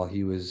had while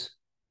he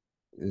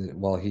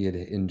had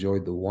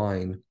enjoyed the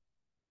wine,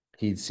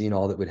 he'd seen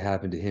all that would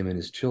happen to him and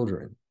his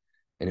children.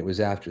 And it was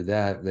after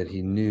that that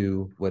he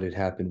knew what had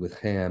happened with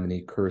Ham, and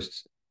he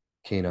cursed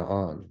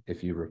Canaan,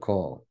 if you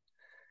recall.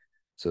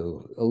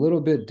 So a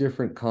little bit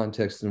different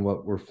context than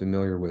what we're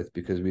familiar with,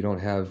 because we don't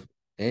have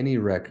any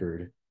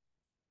record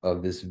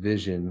of this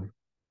vision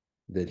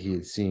that he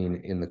had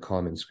seen in the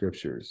common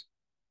scriptures.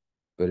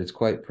 But it's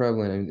quite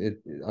prevalent. And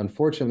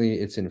unfortunately,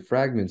 it's in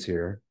fragments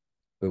here,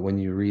 but when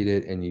you read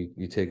it and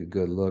you take a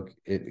good look,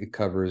 it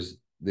covers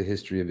the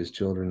history of his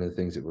children and the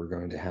things that were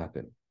going to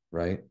happen,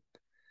 right?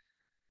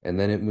 And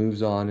then it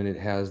moves on, and it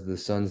has the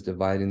sons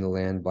dividing the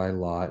land by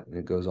lot, and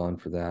it goes on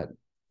for that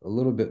a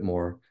little bit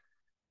more.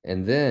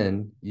 And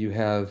then you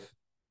have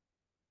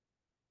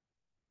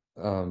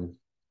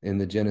in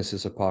the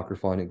Genesis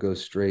Apocryphon, it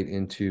goes straight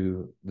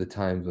into the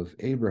times of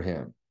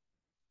Abraham.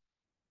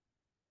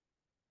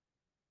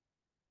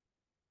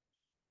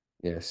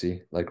 Yeah,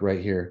 see, like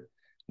right here.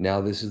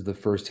 Now this is the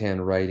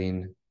firsthand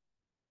writing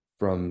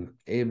from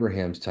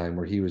Abraham's time,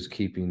 where he was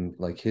keeping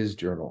like his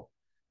journal,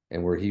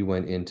 and where he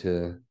went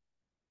into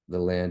the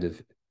land of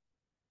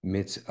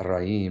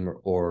Mitzrayim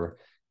or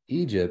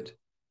Egypt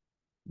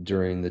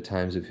during the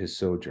times of his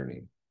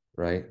sojourning,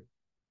 right?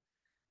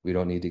 We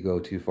don't need to go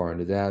too far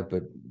into that,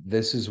 but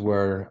this is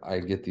where I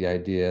get the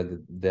idea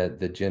that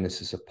the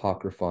Genesis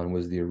Apocryphon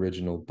was the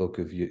original book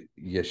of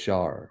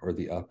Yashar, or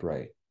the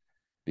upright,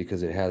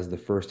 because it has the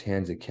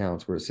first-hand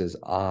accounts where it says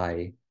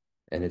I,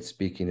 and it's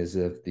speaking as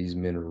if these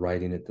men are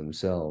writing it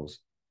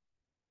themselves,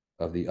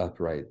 of the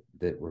upright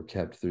that were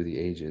kept through the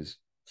ages.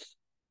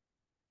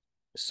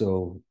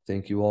 So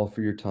thank you all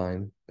for your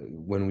time.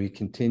 When we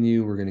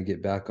continue, we're going to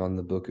get back on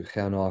the book of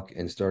Chanok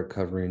and start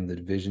covering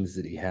the visions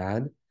that he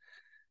had,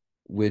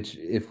 which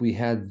if we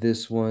had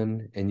this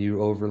one and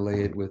you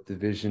overlay it with the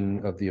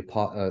vision of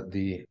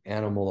the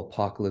animal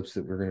apocalypse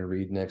that we're going to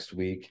read next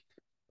week,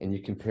 and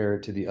you compare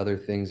it to the other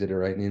things that are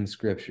written in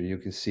scripture, you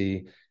can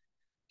see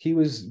he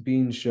was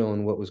being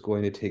shown what was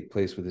going to take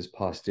place with his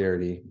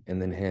posterity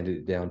and then handed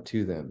it down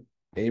to them.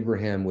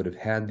 Abraham would have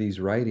had these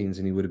writings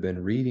and he would have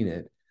been reading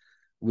it,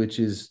 which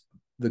is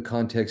the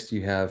context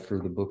you have for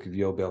the book of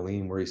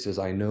Yobelim, where he says,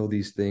 I know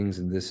these things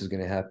and this is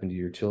going to happen to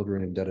your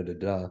children and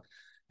da-da-da-da,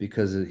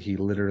 because he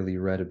literally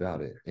read about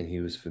it and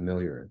he was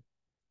familiar.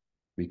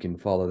 We can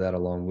follow that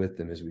along with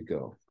them as we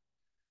go.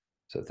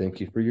 So thank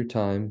you for your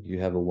time. You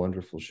have a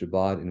wonderful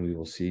Shabbat, and we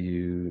will see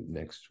you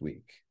next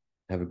week.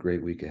 Have a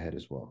great week ahead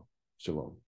as well. Shalom.